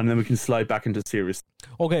funny one, and then we can slide back into serious.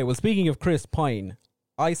 Okay. Well, speaking of Chris Pine,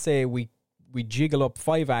 I say we jiggle up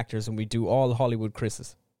 5 actors and we do all Hollywood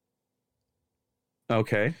Chris's.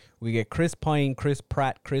 Okay. We get Chris Pine, Chris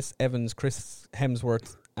Pratt, Chris Evans, Chris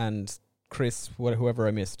Hemsworth, and Chris, whoever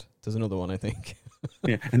I missed. There's another one, I think.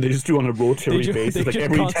 Yeah, and they just do on a rotary basis. Like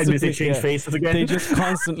every 10 minutes they change faces again. They just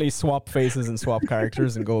constantly swap faces and swap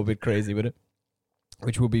characters and go a bit crazy with it,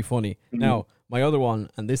 which would be funny. Now, my other one,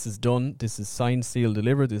 and this is done. This is signed, sealed,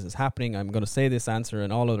 delivered. This is happening. I'm going to say this answer,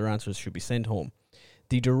 and all other answers should be sent home.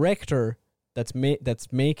 The director that's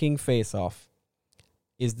making Face Off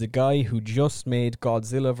is the guy who just made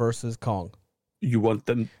Godzilla versus Kong. You want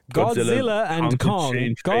them Godzilla and Kong.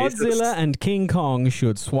 Godzilla and King Kong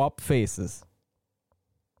should swap faces.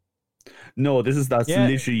 No, that's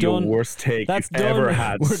literally done. your worst take That's you've ever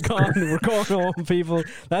had. We're gone. We're going home, people.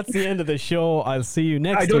 That's the end of the show. I'll see you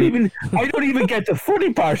next week. I don't even get the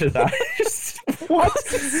funny part of that. What?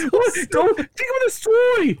 Don't think of the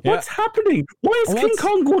story. Yeah. What's happening? Why is King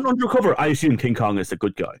Kong going undercover? I assume King Kong is a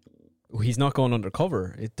good guy. He's not going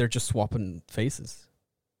undercover. They're just swapping faces.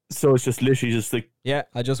 So it's just literally just like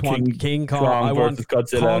I just want King Kong. I want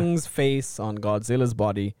Godzilla. Kong's face on Godzilla's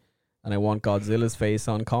body, and I want Godzilla's face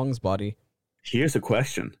on Kong's body. Here's a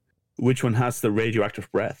question: which one has the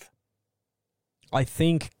radioactive breath? I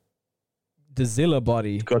think the Godzilla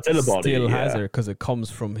body still has it because it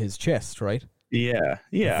comes from his chest, right? Yeah,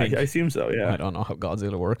 I assume so. Yeah, I don't know how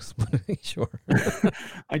Godzilla works, but sure.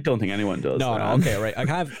 I don't think anyone does. No, okay, right.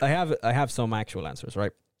 I have some actual answers,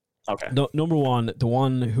 right? Okay. Number one, the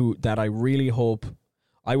one that I really hope,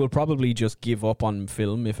 I will probably just give up on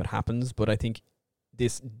film if it happens, but I think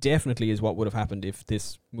this definitely is what would have happened if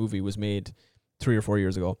this movie was made 3 or 4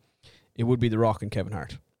 years ago. It would be The Rock and Kevin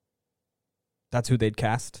Hart. That's who they'd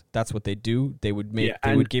cast. That's what they'd do. They would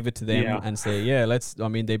they would give it to them and say,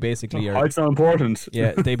 they basically are. It's not important.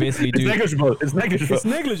 Yeah, they basically do. It's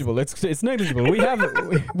negligible. It's negligible.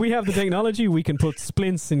 We have the technology. We can put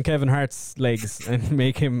splints in Kevin Hart's legs and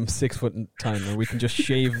make him 6 foot tall, or we can just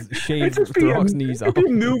shave The Rock's knees off. It'd be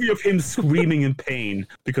a movie of him screaming in pain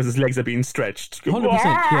because his legs are being stretched. 100%.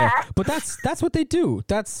 Yeah, but that's what they do.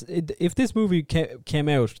 If this movie came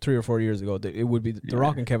out 3 or 4 years ago, it would be The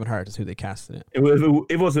Rock and Kevin Hart is who they cast in it.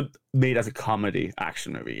 It wasn't made as a comedy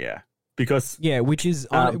action movie, because which is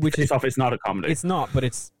it's not a comedy. It's not, but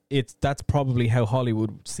that's probably how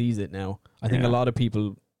Hollywood sees it now. I think a lot of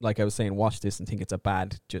people, like I was saying, watch this and think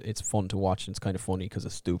it's fun to watch and it's kind of funny because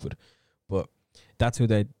it's stupid, but that's who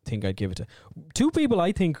they think I'd give it to. Two people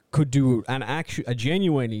I think could do a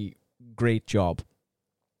genuinely great job,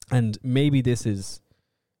 and maybe this is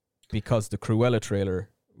because the Cruella trailer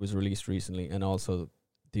was released recently, and also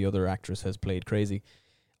the other actress has played crazy.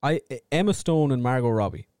 Emma Stone and Margot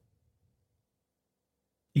Robbie.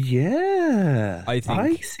 Yeah,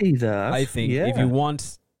 I see that. I think if you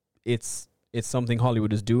want, it's something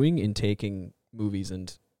Hollywood is doing in taking movies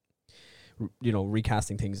and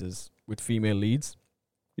recasting things with female leads.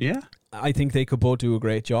 Yeah, I think they could both do a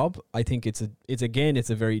great job. I think it's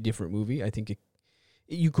a very different movie. I think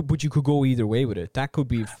you could go either way with it. That could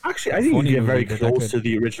be actually. I think you get very close to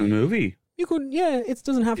the original movie. You could, it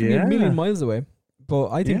doesn't have to be a million miles away. But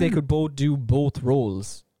I think they could both do both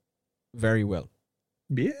roles very well.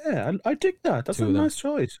 Yeah, I dig that. That's a nice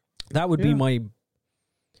choice. That would be my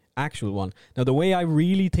actual one. Now, the way I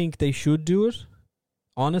really think they should do it,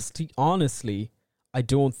 honestly, I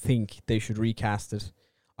don't think they should recast it.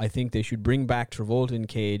 I think they should bring back Travolta and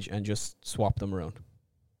Cage and just swap them around.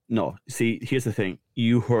 No, see, here's the thing.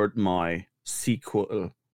 You heard my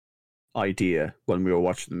sequel idea when we were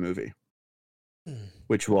watching the movie.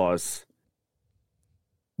 Which was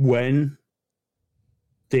when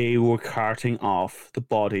they were carting off the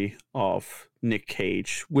body of Nick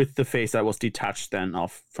Cage with the face that was detached then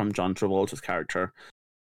off from John Travolta's character.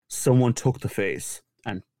 Someone took the face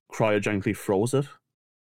and cryogenically froze it,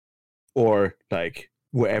 or like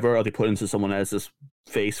wherever, or they put it into someone else's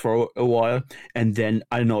face for a while, and then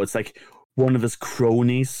I don't know, it's like one of his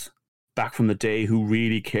cronies back from the day who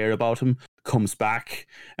really care about him comes back,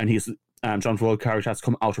 and he's John Travolta character has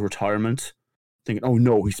come out of retirement, thinking, "Oh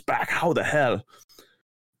no, he's back! How the hell?"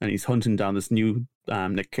 And he's hunting down this new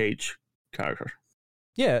Nick Cage character.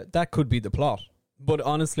 Yeah, that could be the plot. But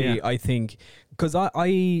honestly, I think because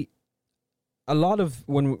I a lot of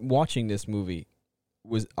when watching this movie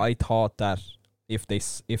I thought that if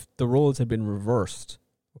the roles had been reversed,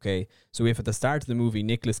 okay, so if at the start of the movie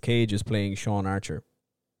Nicolas Cage is playing Sean Archer,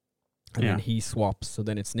 and then he swaps, so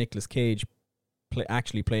then it's Nicolas Cage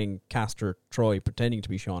actually playing Castor Troy pretending to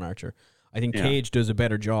be Sean Archer. I think Cage does a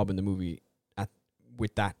better job in the movie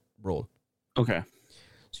with that role. Okay.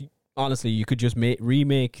 So honestly, you could just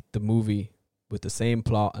remake the movie with the same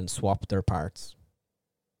plot and swap their parts.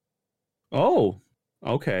 Oh,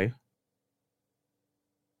 okay.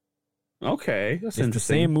 Okay, that's interesting. It's the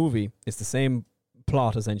same movie. It's the same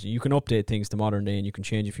plot, essentially. You can update things to modern day and you can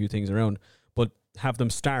change a few things around, but have them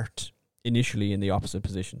start initially in the opposite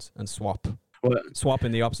positions and swap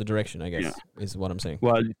in the opposite direction, I guess, is what I'm saying.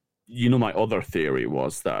 Well, my other theory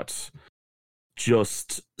was that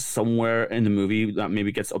just somewhere in the movie that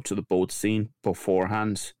maybe gets up to the boat scene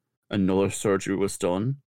beforehand, another surgery was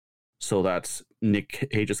done so that Nick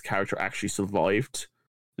Cage's character actually survived.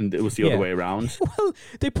 And it was the other way around. Well,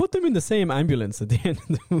 they put them in the same ambulance at the end of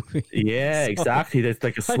the movie. Yeah, so, exactly. There's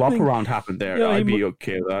like a swap around happened there. Yeah, I'd be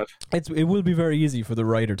okay with that. It will be very easy for the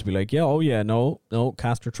writer to be like, no,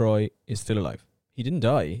 Castor Troy is still alive. He didn't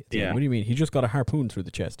die. What do you mean? He just got a harpoon through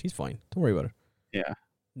the chest. He's fine. Don't worry about it. Yeah.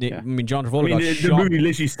 I mean, John Travolta got shot. The movie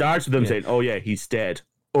literally starts with them saying, "Oh yeah, he's dead."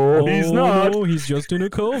 Oh, he's not. No, he's just in a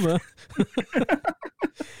coma.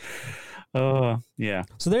 Yeah.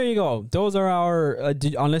 So there you go. Those are our.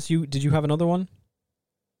 Did you have another one?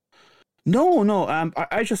 No.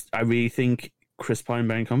 I really think Chris Pine,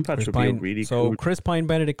 Benedict Cumberbatch would be really so cool. Chris Pine,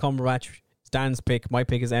 Benedict Cumberbatch, Dan's pick. My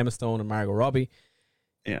pick is Emma Stone and Margot Robbie.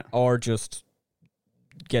 Yeah. Or just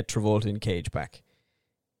get Travolta and Cage back.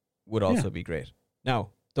 Would also be great.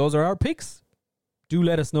 Now, those are our picks. Do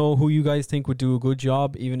let us know who you guys think would do a good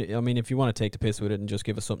job. If you want to take the piss with it and just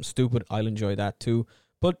give us something stupid, I'll enjoy that too.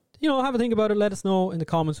 But, have a think about it. Let us know in the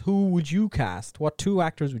comments, who would you cast? What two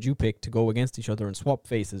actors would you pick to go against each other and swap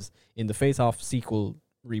faces in the Face Off sequel,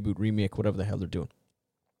 reboot, remake, whatever the hell they're doing?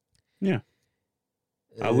 Yeah.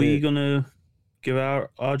 Are we going to give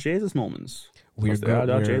our Jesus moments? We're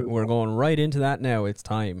going right into that now. It's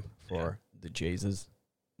time for the Jesus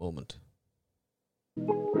moment.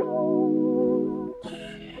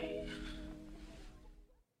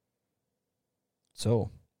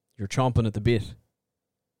 So, you're chomping at the bit.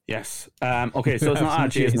 Yes. Okay, so it's not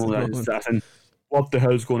RJ's moment. It's that, and what the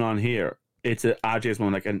hell's going on here? It's a RJ's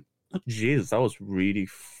moment. Jesus, that was really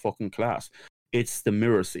fucking class. It's the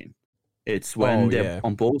mirror scene. It's when they're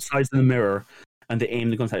on both sides of the mirror and they aim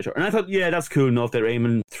the guns at each other. And I thought, that's cool enough. They're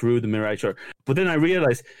aiming through the mirror at each other. But then I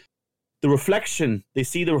realized the reflection. They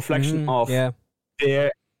see the reflection of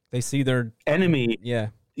their. They see their enemy. Yeah.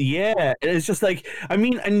 Yeah, it's just like, I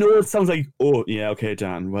know it sounds like, oh, yeah, okay,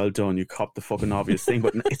 Dan, well done, you copped the fucking obvious thing,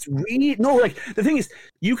 but it's really, no, like, the thing is,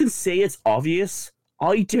 you can say it's obvious.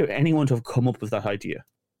 I dare anyone to have come up with that idea.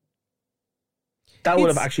 That would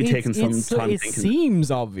have actually taken some time thinking. It seems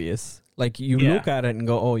obvious. Like, you look at it and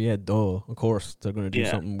go, oh, yeah, duh, of course, they're going to do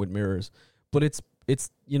something with mirrors. But it's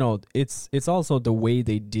also the way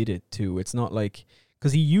they did it, too. It's not like...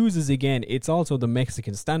 Because he uses, again, it's also the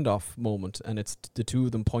Mexican standoff moment, and it's the two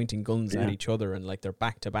of them pointing guns at each other, and like they're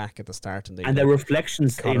back to back at the start, and their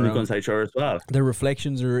reflections aiming guns at each other as well. Their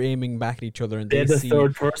reflections are aiming back at each other, and they're the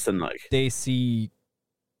third person. Like they see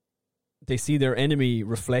their enemy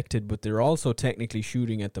reflected, but they're also technically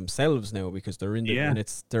shooting at themselves now because they're in the and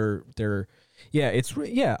it's I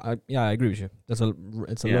agree with you. It's a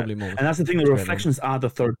lovely moment, and that's the thing. The reflections are the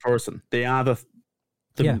third person. They are the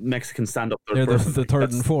Mexican stand-up third person. The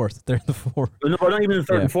third and fourth. They're the fourth. No, not even the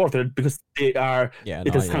third and fourth. Because they are.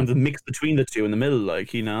 It's kind of the mix between the two in the middle,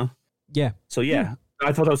 like Yeah. So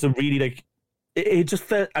I thought that was a really like. It just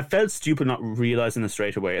felt. I felt stupid not realizing it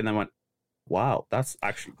straight away, and then went, "Wow, that's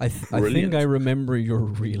actually." I think I remember your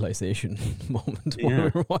realization moment when we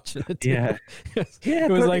were watching it. Yeah.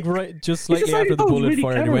 It was like just slightly after the bullet really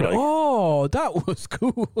fired, you went, "Oh, that was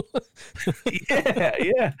cool."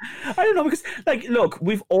 yeah. I don't know, because like, look,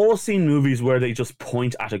 we've all seen movies where they just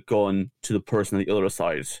point at a gun to the person on the other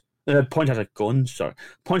side. Point at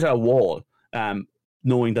a wall.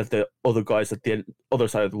 Knowing that the other guy's at the other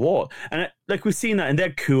side of the wall. And like, we've seen that, and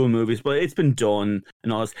they're cool movies, but it's been done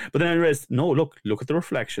and all this. But then I realized, no, look at the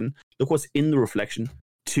reflection. Look what's in the reflection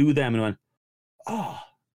to them. And I went, oh,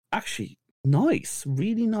 actually, nice.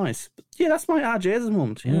 Really nice. But yeah, that's my RJ's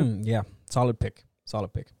moment. Yeah. Solid pick.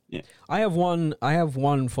 Yeah. I have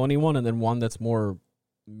one funny one, and then one that's more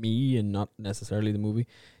me and not necessarily the movie.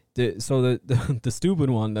 The stupid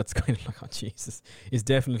one that's kind of like, oh, Jesus, is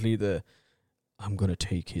definitely the... I'm going to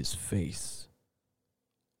take his face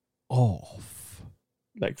off.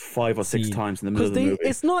 Like 5 or 6 times in the middle of the movie.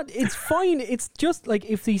 It's fine. It's just like,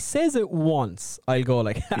 if he says it once, I'll go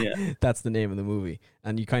like, that's the name of the movie.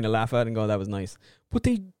 And you kind of laugh at it and go, that was nice. But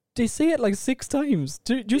they say it like 6 times,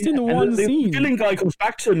 just in the one scene. The villain guy comes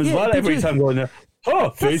back to him as well every time going there. Oh,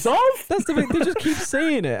 face off? That's the thing. They just keep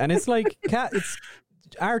saying it. And it's like, it's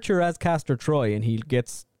Archer as Castor Troy, and he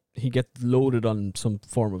gets loaded on some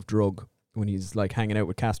form of drug when he's like hanging out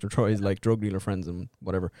with Castor Troy's like drug dealer friends and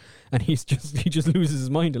whatever, and he just loses his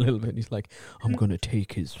mind a little bit. And he's like, I'm gonna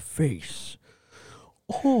take his face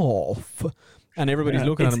off, and everybody's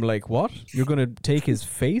looking at him like, what? You're gonna take his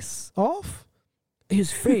face off?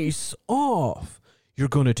 his face off. You're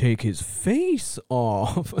gonna take his face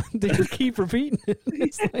off. They just keep repeating it.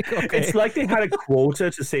 It's like, okay. It's like they had a quota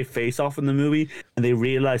to say face off in the movie, and they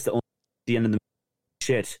realized that only at the end of the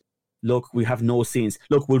shit. Look, we have no scenes.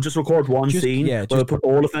 Look, we'll just record one scene. Yeah, we'll put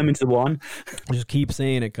all of them into one. Just keep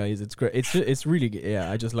saying it, guys. It's great. It's really, yeah.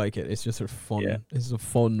 I just like it. It's just a fun. Yeah. It's a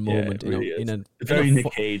fun moment in a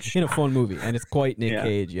Nick Cage in a fun movie, and it's quite Nick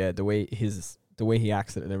Cage. Yeah, the way he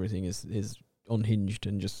acts it and everything is unhinged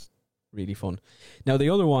and just really fun. Now the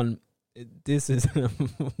other one, this is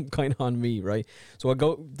kind of on me, right?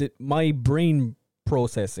 So my brain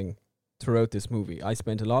processing throughout this movie. I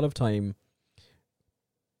spent a lot of time.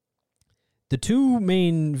 The two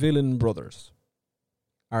main villain brothers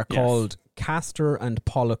are called Castor and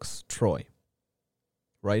Pollux Troy.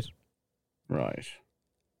 Right? Right.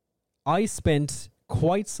 I spent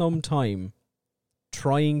quite some time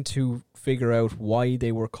trying to figure out why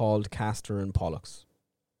they were called Castor and Pollux.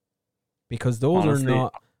 Because those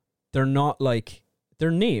they're not like,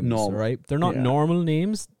 they're names, right? They're not normal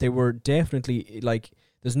names. They were definitely like,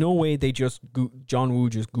 there's no way they just, John Woo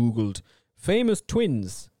just Googled famous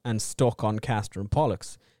twins and stuck on Castor and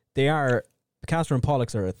Pollux. Castor and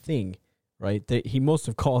Pollux are a thing, right? He must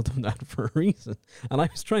have called them that for a reason. And I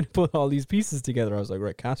was trying to put all these pieces together. I was like,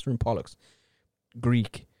 right, Castor and Pollux.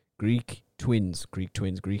 Greek twins,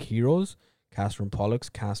 Greek heroes. Castor and Pollux,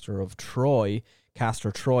 Castor of Troy,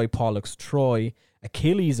 Castor Troy, Pollux Troy,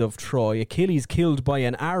 Achilles of Troy, Achilles killed by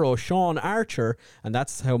an arrow, Sean Archer, and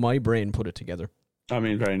that's how my brain put it together. I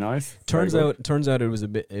mean, very nice. Turns out it was a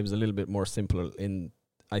little bit more simple.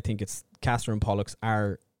 I think it's Castor and Pollux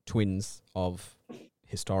are twins of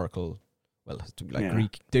historical,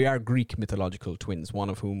 Greek. They are Greek mythological twins. One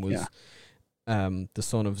of whom was the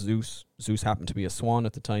son of Zeus. Zeus happened to be a swan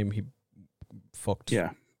at the time. He fucked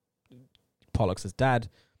Pollux's dad.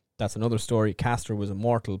 That's another story. Castor was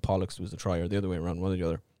immortal. Pollux was a Troy, or the other way around, one or the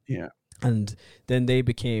other. Yeah. And then they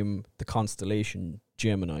became the constellation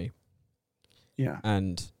Gemini. Yeah.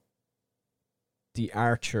 And the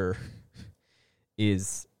Archer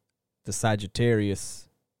is the Sagittarius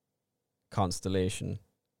constellation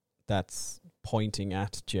that's pointing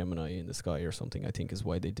at Gemini in the sky or something, I think is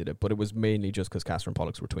why they did it. But it was mainly just because Castor and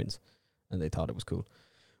Pollux were twins and they thought it was cool.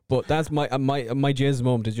 But that's my jazz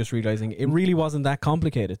moment, is just realizing it really wasn't that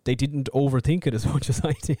complicated. They didn't overthink it as much as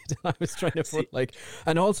I did. I was trying to put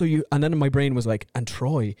and also and then my brain was like, and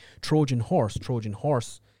Trojan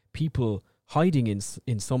horse, people hiding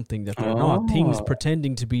in something that they're not, things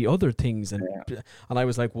pretending to be other things, and I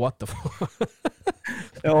was like, what the fuck?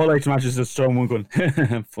 All I can imagine is just someone going,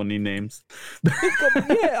 funny names. The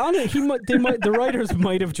writers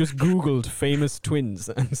might have just Googled famous twins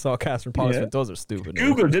and saw Castor and Pollux, but those are stupid.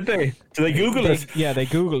 Google, did they? Did they Google it? Yeah, they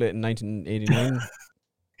Googled it in 1989.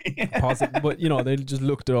 But they just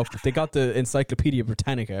looked it up. They got the Encyclopedia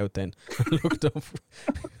Britannica out then, looked up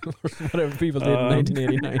whatever people did in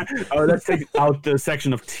 1989. Let's take out the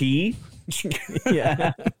section of tea.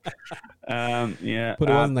 Yeah. But it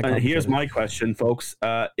wasn't that complicated. Here's my question, folks: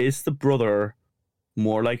 is the brother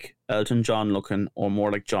more like Elton John looking, or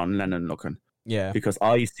more like John Lennon looking? Yeah, because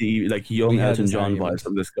I see like young Elton John vibes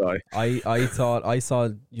from this guy. I thought I saw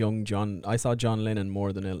young John. I saw John Lennon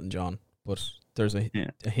more than Elton John, but there's a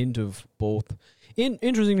hint of both.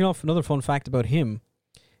 Interesting enough, another fun fact about him: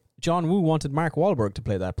 John Woo wanted Mark Wahlberg to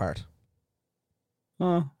play that part,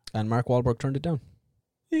 and Mark Wahlberg turned it down.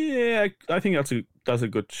 Yeah, I think that's a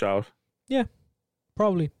good shout. Yeah,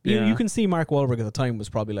 probably. Yeah. You can see Mark Wahlberg at the time was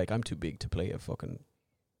probably like, I'm too big to play a fucking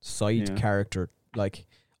side character. Like,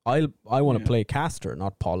 I want to play Castor,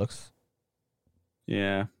 not Pollux.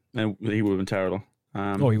 Yeah, and he would have been terrible.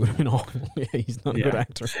 He would have been awful. Yeah, he's not a good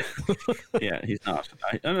actor. Yeah, he's not.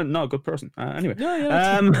 Not a good person. Anyway.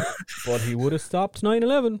 But he would have stopped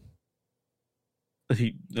 9/11.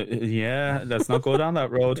 Let's not go down that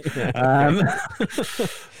road.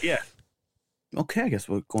 Okay, I guess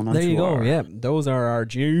we're going on. There you go. Yeah, those are our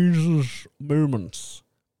Jesus moments.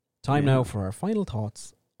 Time now for our final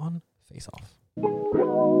thoughts on Face Off.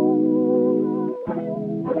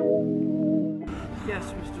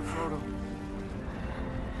 Yes, Mr. Frodo.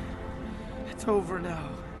 It's over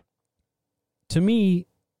now. To me,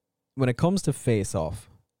 when it comes to Face Off,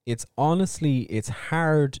 it's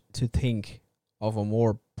hard to think of a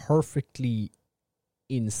more perfectly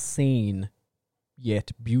insane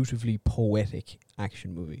yet beautifully poetic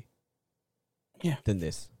action movie than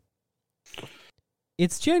this.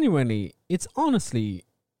 It's honestly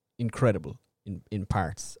incredible in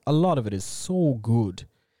parts. A lot of it is so good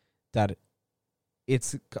that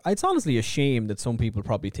it's honestly a shame that some people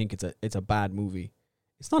probably think it's a bad movie.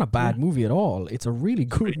 It's not a bad movie at all. It's a really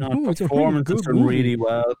good movie. It's a really Performances good are movie. really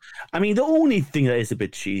well. I mean, the only thing that is a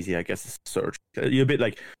bit cheesy, I guess, is Surge. You're a bit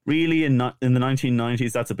like, really in the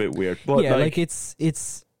 1990s, that's a bit weird. But yeah, like it's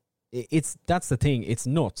that's the thing. It's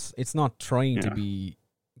nuts. It's not trying to be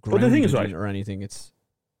But the thing is, right, or anything. It's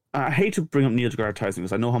I hate to bring up Neil deGrasse Tyson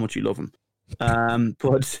because I know how much you love him.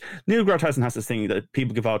 But Neil deGrasse Tyson has this thing that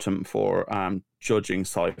people give out to him for judging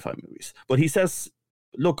sci-fi movies. But he says,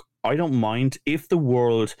 look, I don't mind if the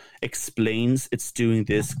world explains it's doing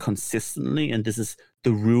this consistently and this is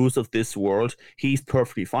the rules of this world. He's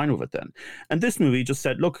perfectly fine with it then. And this movie just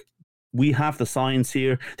said, look, we have the science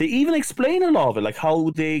here. They even explain a lot of it, like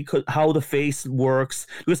how the face works.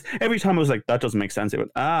 Because every time I was like, that doesn't make sense. They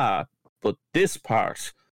went, but this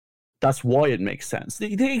part, that's why it makes sense.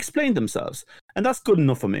 They explain themselves. And that's good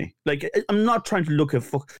enough for me. Like, I'm not trying to look at...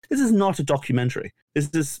 This is not a documentary. This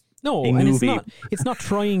is no, a and movie. it's not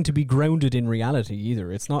trying to be grounded in reality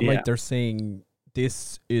either. It's not like they're saying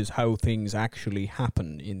this is how things actually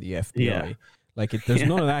happen in the FBI. Yeah. Like, there's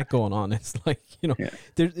none of that going on. It's like,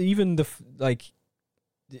 there's even the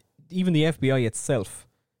FBI itself,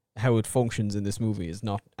 how it functions in this movie is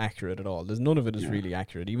not accurate at all. There's none of it is really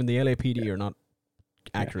accurate. Even the LAPD are not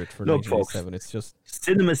accurate for 1987. It's just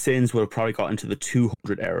CinemaSins would have probably got into the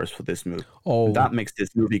 200 errors for this movie. Oh, that makes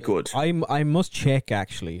this movie good. I must check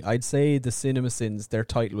actually. I'd say the CinemaSins, their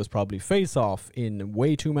title was probably Face Off in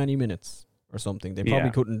way too many minutes or something. They probably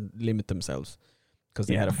couldn't limit themselves because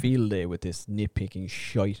they had a field day with this nitpicking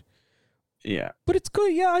shite. Yeah, but it's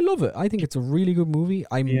good. Yeah, I love it. I think it's a really good movie.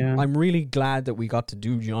 I'm really glad that we got to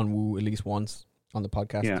do John Woo at least once on the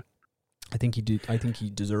podcast. Yeah. I think he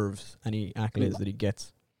deserves any accolades that he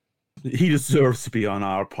gets. He deserves to be on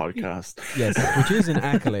our podcast. Yes, which is an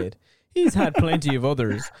accolade. He's had plenty of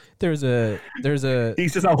others. There's a.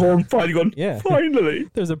 He's just at home finally going. Yeah, finally.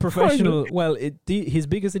 There's a professional. Well, his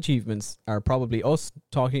biggest achievements are probably us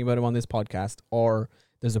talking about him on this podcast, or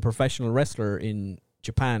there's a professional wrestler in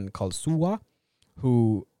Japan called Suwa,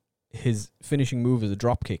 who his finishing move is a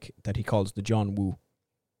drop kick that he calls the John Woo.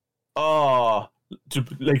 Oh. Do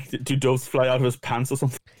doves fly out of his pants or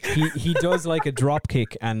something? He does like a drop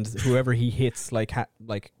kick, and whoever he hits like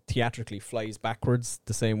theatrically flies backwards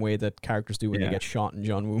the same way that characters do when they get shot in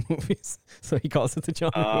John Woo movies. So he calls it the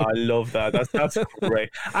John Woo. I love that. That's great.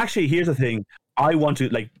 Actually, here's the thing. I want to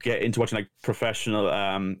get into watching professional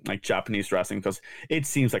Japanese wrestling because it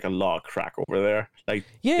seems like a lot of crack over there.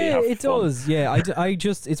 It does. Yeah, I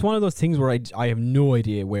just it's one of those things where I have no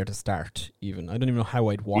idea where to start. Even I don't even know how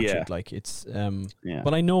I'd watch it. Like it's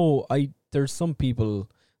but I know there's some people.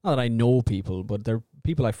 Not that I know people, but there are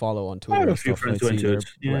people I follow on Twitter and stuff.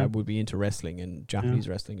 I would be into wrestling and Japanese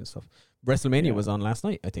wrestling and stuff. WrestleMania was on last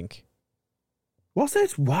night, I think. Was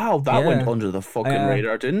it? Wow, that went under the fucking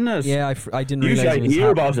radar, didn't it? Yeah, I didn't realize it was hear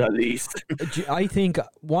about it at least. I think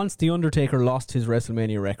once The Undertaker lost his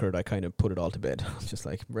WrestleMania record, I kind of put it all to bed. I was just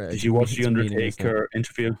like... Did you watch The Undertaker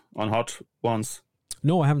interview on Hot Ones?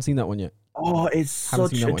 No, I haven't seen that one yet. Oh, it's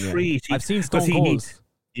such a treat. I've seen Stone Cold's.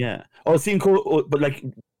 Yeah. Oh, Stone Cold, but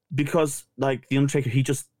because The Undertaker,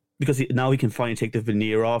 now he can finally take the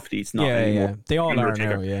veneer off. He's not anymore. Yeah. They all are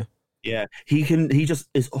now, yeah. Yeah, he just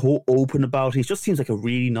is open about it. He just seems like a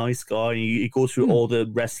really nice guy. He goes through all the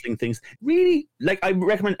wrestling things. Really, I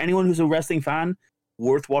recommend anyone who's a wrestling fan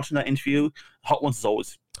worth watching that interview. Hot Ones is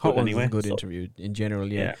always Hot Ones anyway. Is a good interview in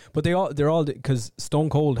general, yeah. But they're all because Stone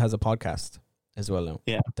Cold has a podcast as well now.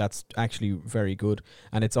 Yeah, that's actually very good,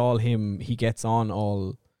 and it's all him. He gets on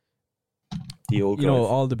all the old guys.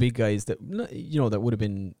 All the big guys that that would have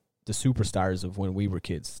been the superstars of when we were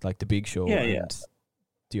kids, like the Big Show. And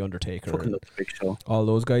The Undertaker, the Big Show, all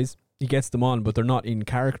those guys. He gets them on, but they're not in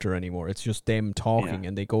character anymore. It's just them talking,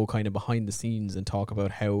 and they go kind of behind the scenes and talk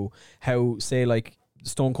about how say like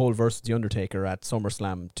Stone Cold versus The Undertaker at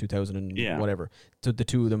SummerSlam 2000 and whatever. So the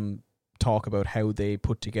two of them talk about how they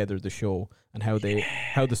put together the show and how the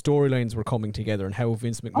storylines were coming together and how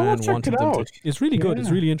Vince McMahon wanted them to. It's really good. It's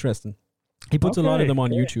really interesting. He puts a lot of them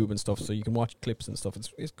on YouTube and stuff, so you can watch clips and stuff.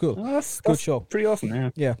 It's cool. Oh, that's good show. Pretty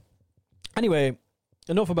awesome. Yeah. Anyway.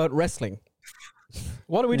 Enough about wrestling.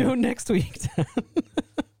 What are we doing next week?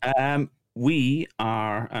 We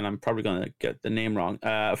are, and I'm probably going to get the name wrong.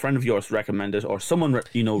 A friend of yours recommended, or someone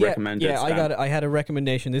recommended. Yeah, I had a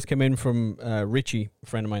recommendation. This came in from Richie, a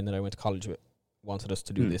friend of mine that I went to college with, wanted us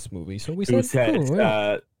to do this movie. So we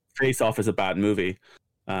said, Face Off is a bad movie.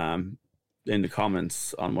 In the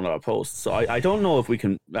comments on one of our posts. So I don't know if we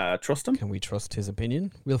can trust him. Can we trust his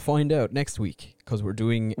opinion? We'll find out next week because we're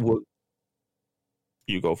doing.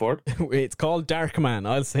 You go for it. It's called Dark Man.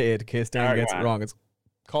 I'll say it in case Darren gets it wrong. It's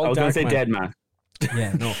called Dark Man. I was going to say Dead Man.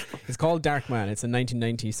 Yeah, no. It's called Darkman. It's a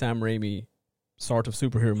 1990 Sam Raimi sort of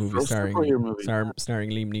superhero movie starring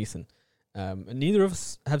Liam Neeson. And neither of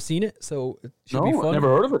us have seen it, so it should be fun. Never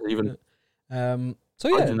heard of it even. So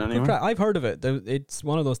yeah, I've heard of it. It's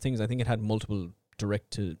one of those things. I think it had multiple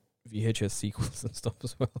direct to VHS sequels and stuff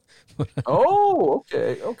as well.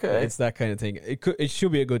 Okay. It's that kind of thing. It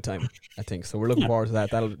should be a good time, I think. So we're looking forward to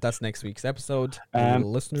that. That's next week's episode.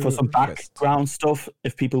 For some background stuff,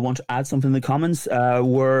 if people want to add something in the comments,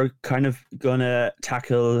 we're kind of gonna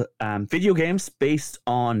tackle video games based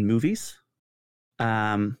on movies.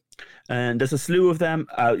 And there's a slew of them.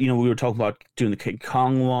 We were talking about doing the King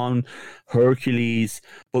Kong one, Hercules,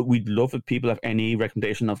 but we'd love if people have any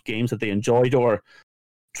recommendation of games that they enjoyed or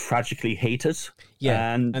tragically hated.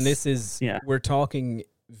 Yeah, and this is, we're talking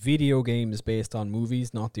video games based on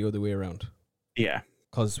movies, not the other way around. Yeah.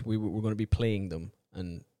 Because we're going to be playing them.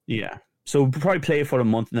 And yeah. So we'll probably play it for a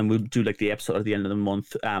month and then we'll do like the episode at the end of the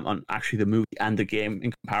month on actually the movie and the game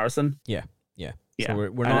in comparison. Yeah. Yeah. So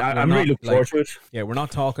we're not. I'm really looking forward to it. Yeah, we're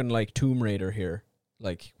not talking like Tomb Raider here.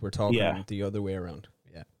 Like we're talking the other way around.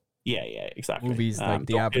 Yeah, exactly. Movies like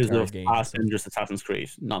the Avatar game, and just Assassin's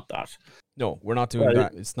Creed, not that. No, we're not doing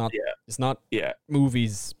that. It's not. It's not. Yeah.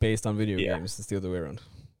 Movies based on video games. It's the other way around.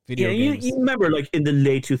 Video games. You remember, like in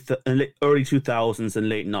the early 2000s and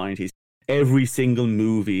late 90s, every single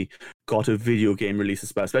movie got a video game release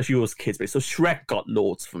as well, especially those kids based. So Shrek got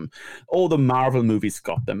loads of them. All the Marvel movies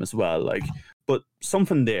got them as well. Like, but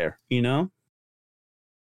something there, But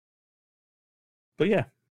yeah.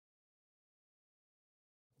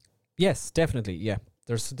 Yes, definitely. Yeah,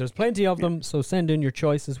 there's plenty of them. So send in your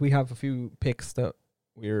choices. We have a few picks that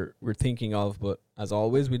we're thinking of, but as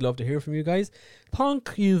always, we'd love to hear from you guys.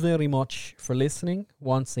 Thank you very much for listening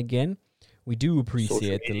once again. We do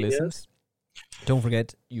appreciate the listens. Don't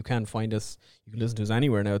forget, you can find us. You can listen to us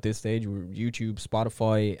anywhere now at this stage. We're YouTube,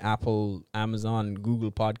 Spotify, Apple, Amazon,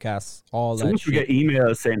 Google Podcasts, all that shit. We get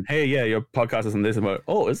emails saying, "Hey, yeah, your podcast is on this." About,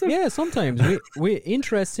 is it? Yeah, sometimes. we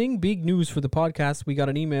interesting big news for the podcast. We got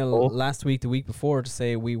an email last week, the week before, to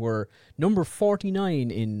say we were number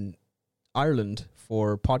 49 in Ireland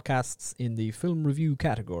for podcasts in the film review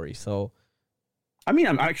category. So. I mean,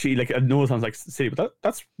 I'm actually I know it sounds like silly, but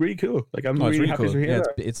that's really cool. Like, I'm really happy to hear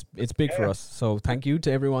that. It's big for us. So thank you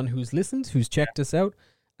to everyone who's listened, who's checked us out,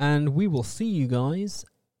 and we will see you guys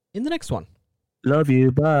in the next one. Love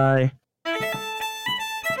you. Bye.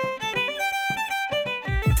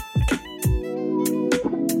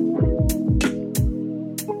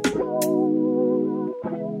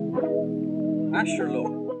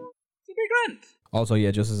 Asherlo. It's a big rant. Also,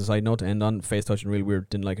 just as a side note, to end on, face touching real weird.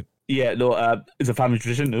 Didn't like it. Yeah, no, it's a family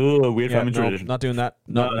tradition. Oh, weird family tradition. Not doing that.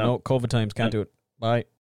 No, COVID times. Can't do it. Bye.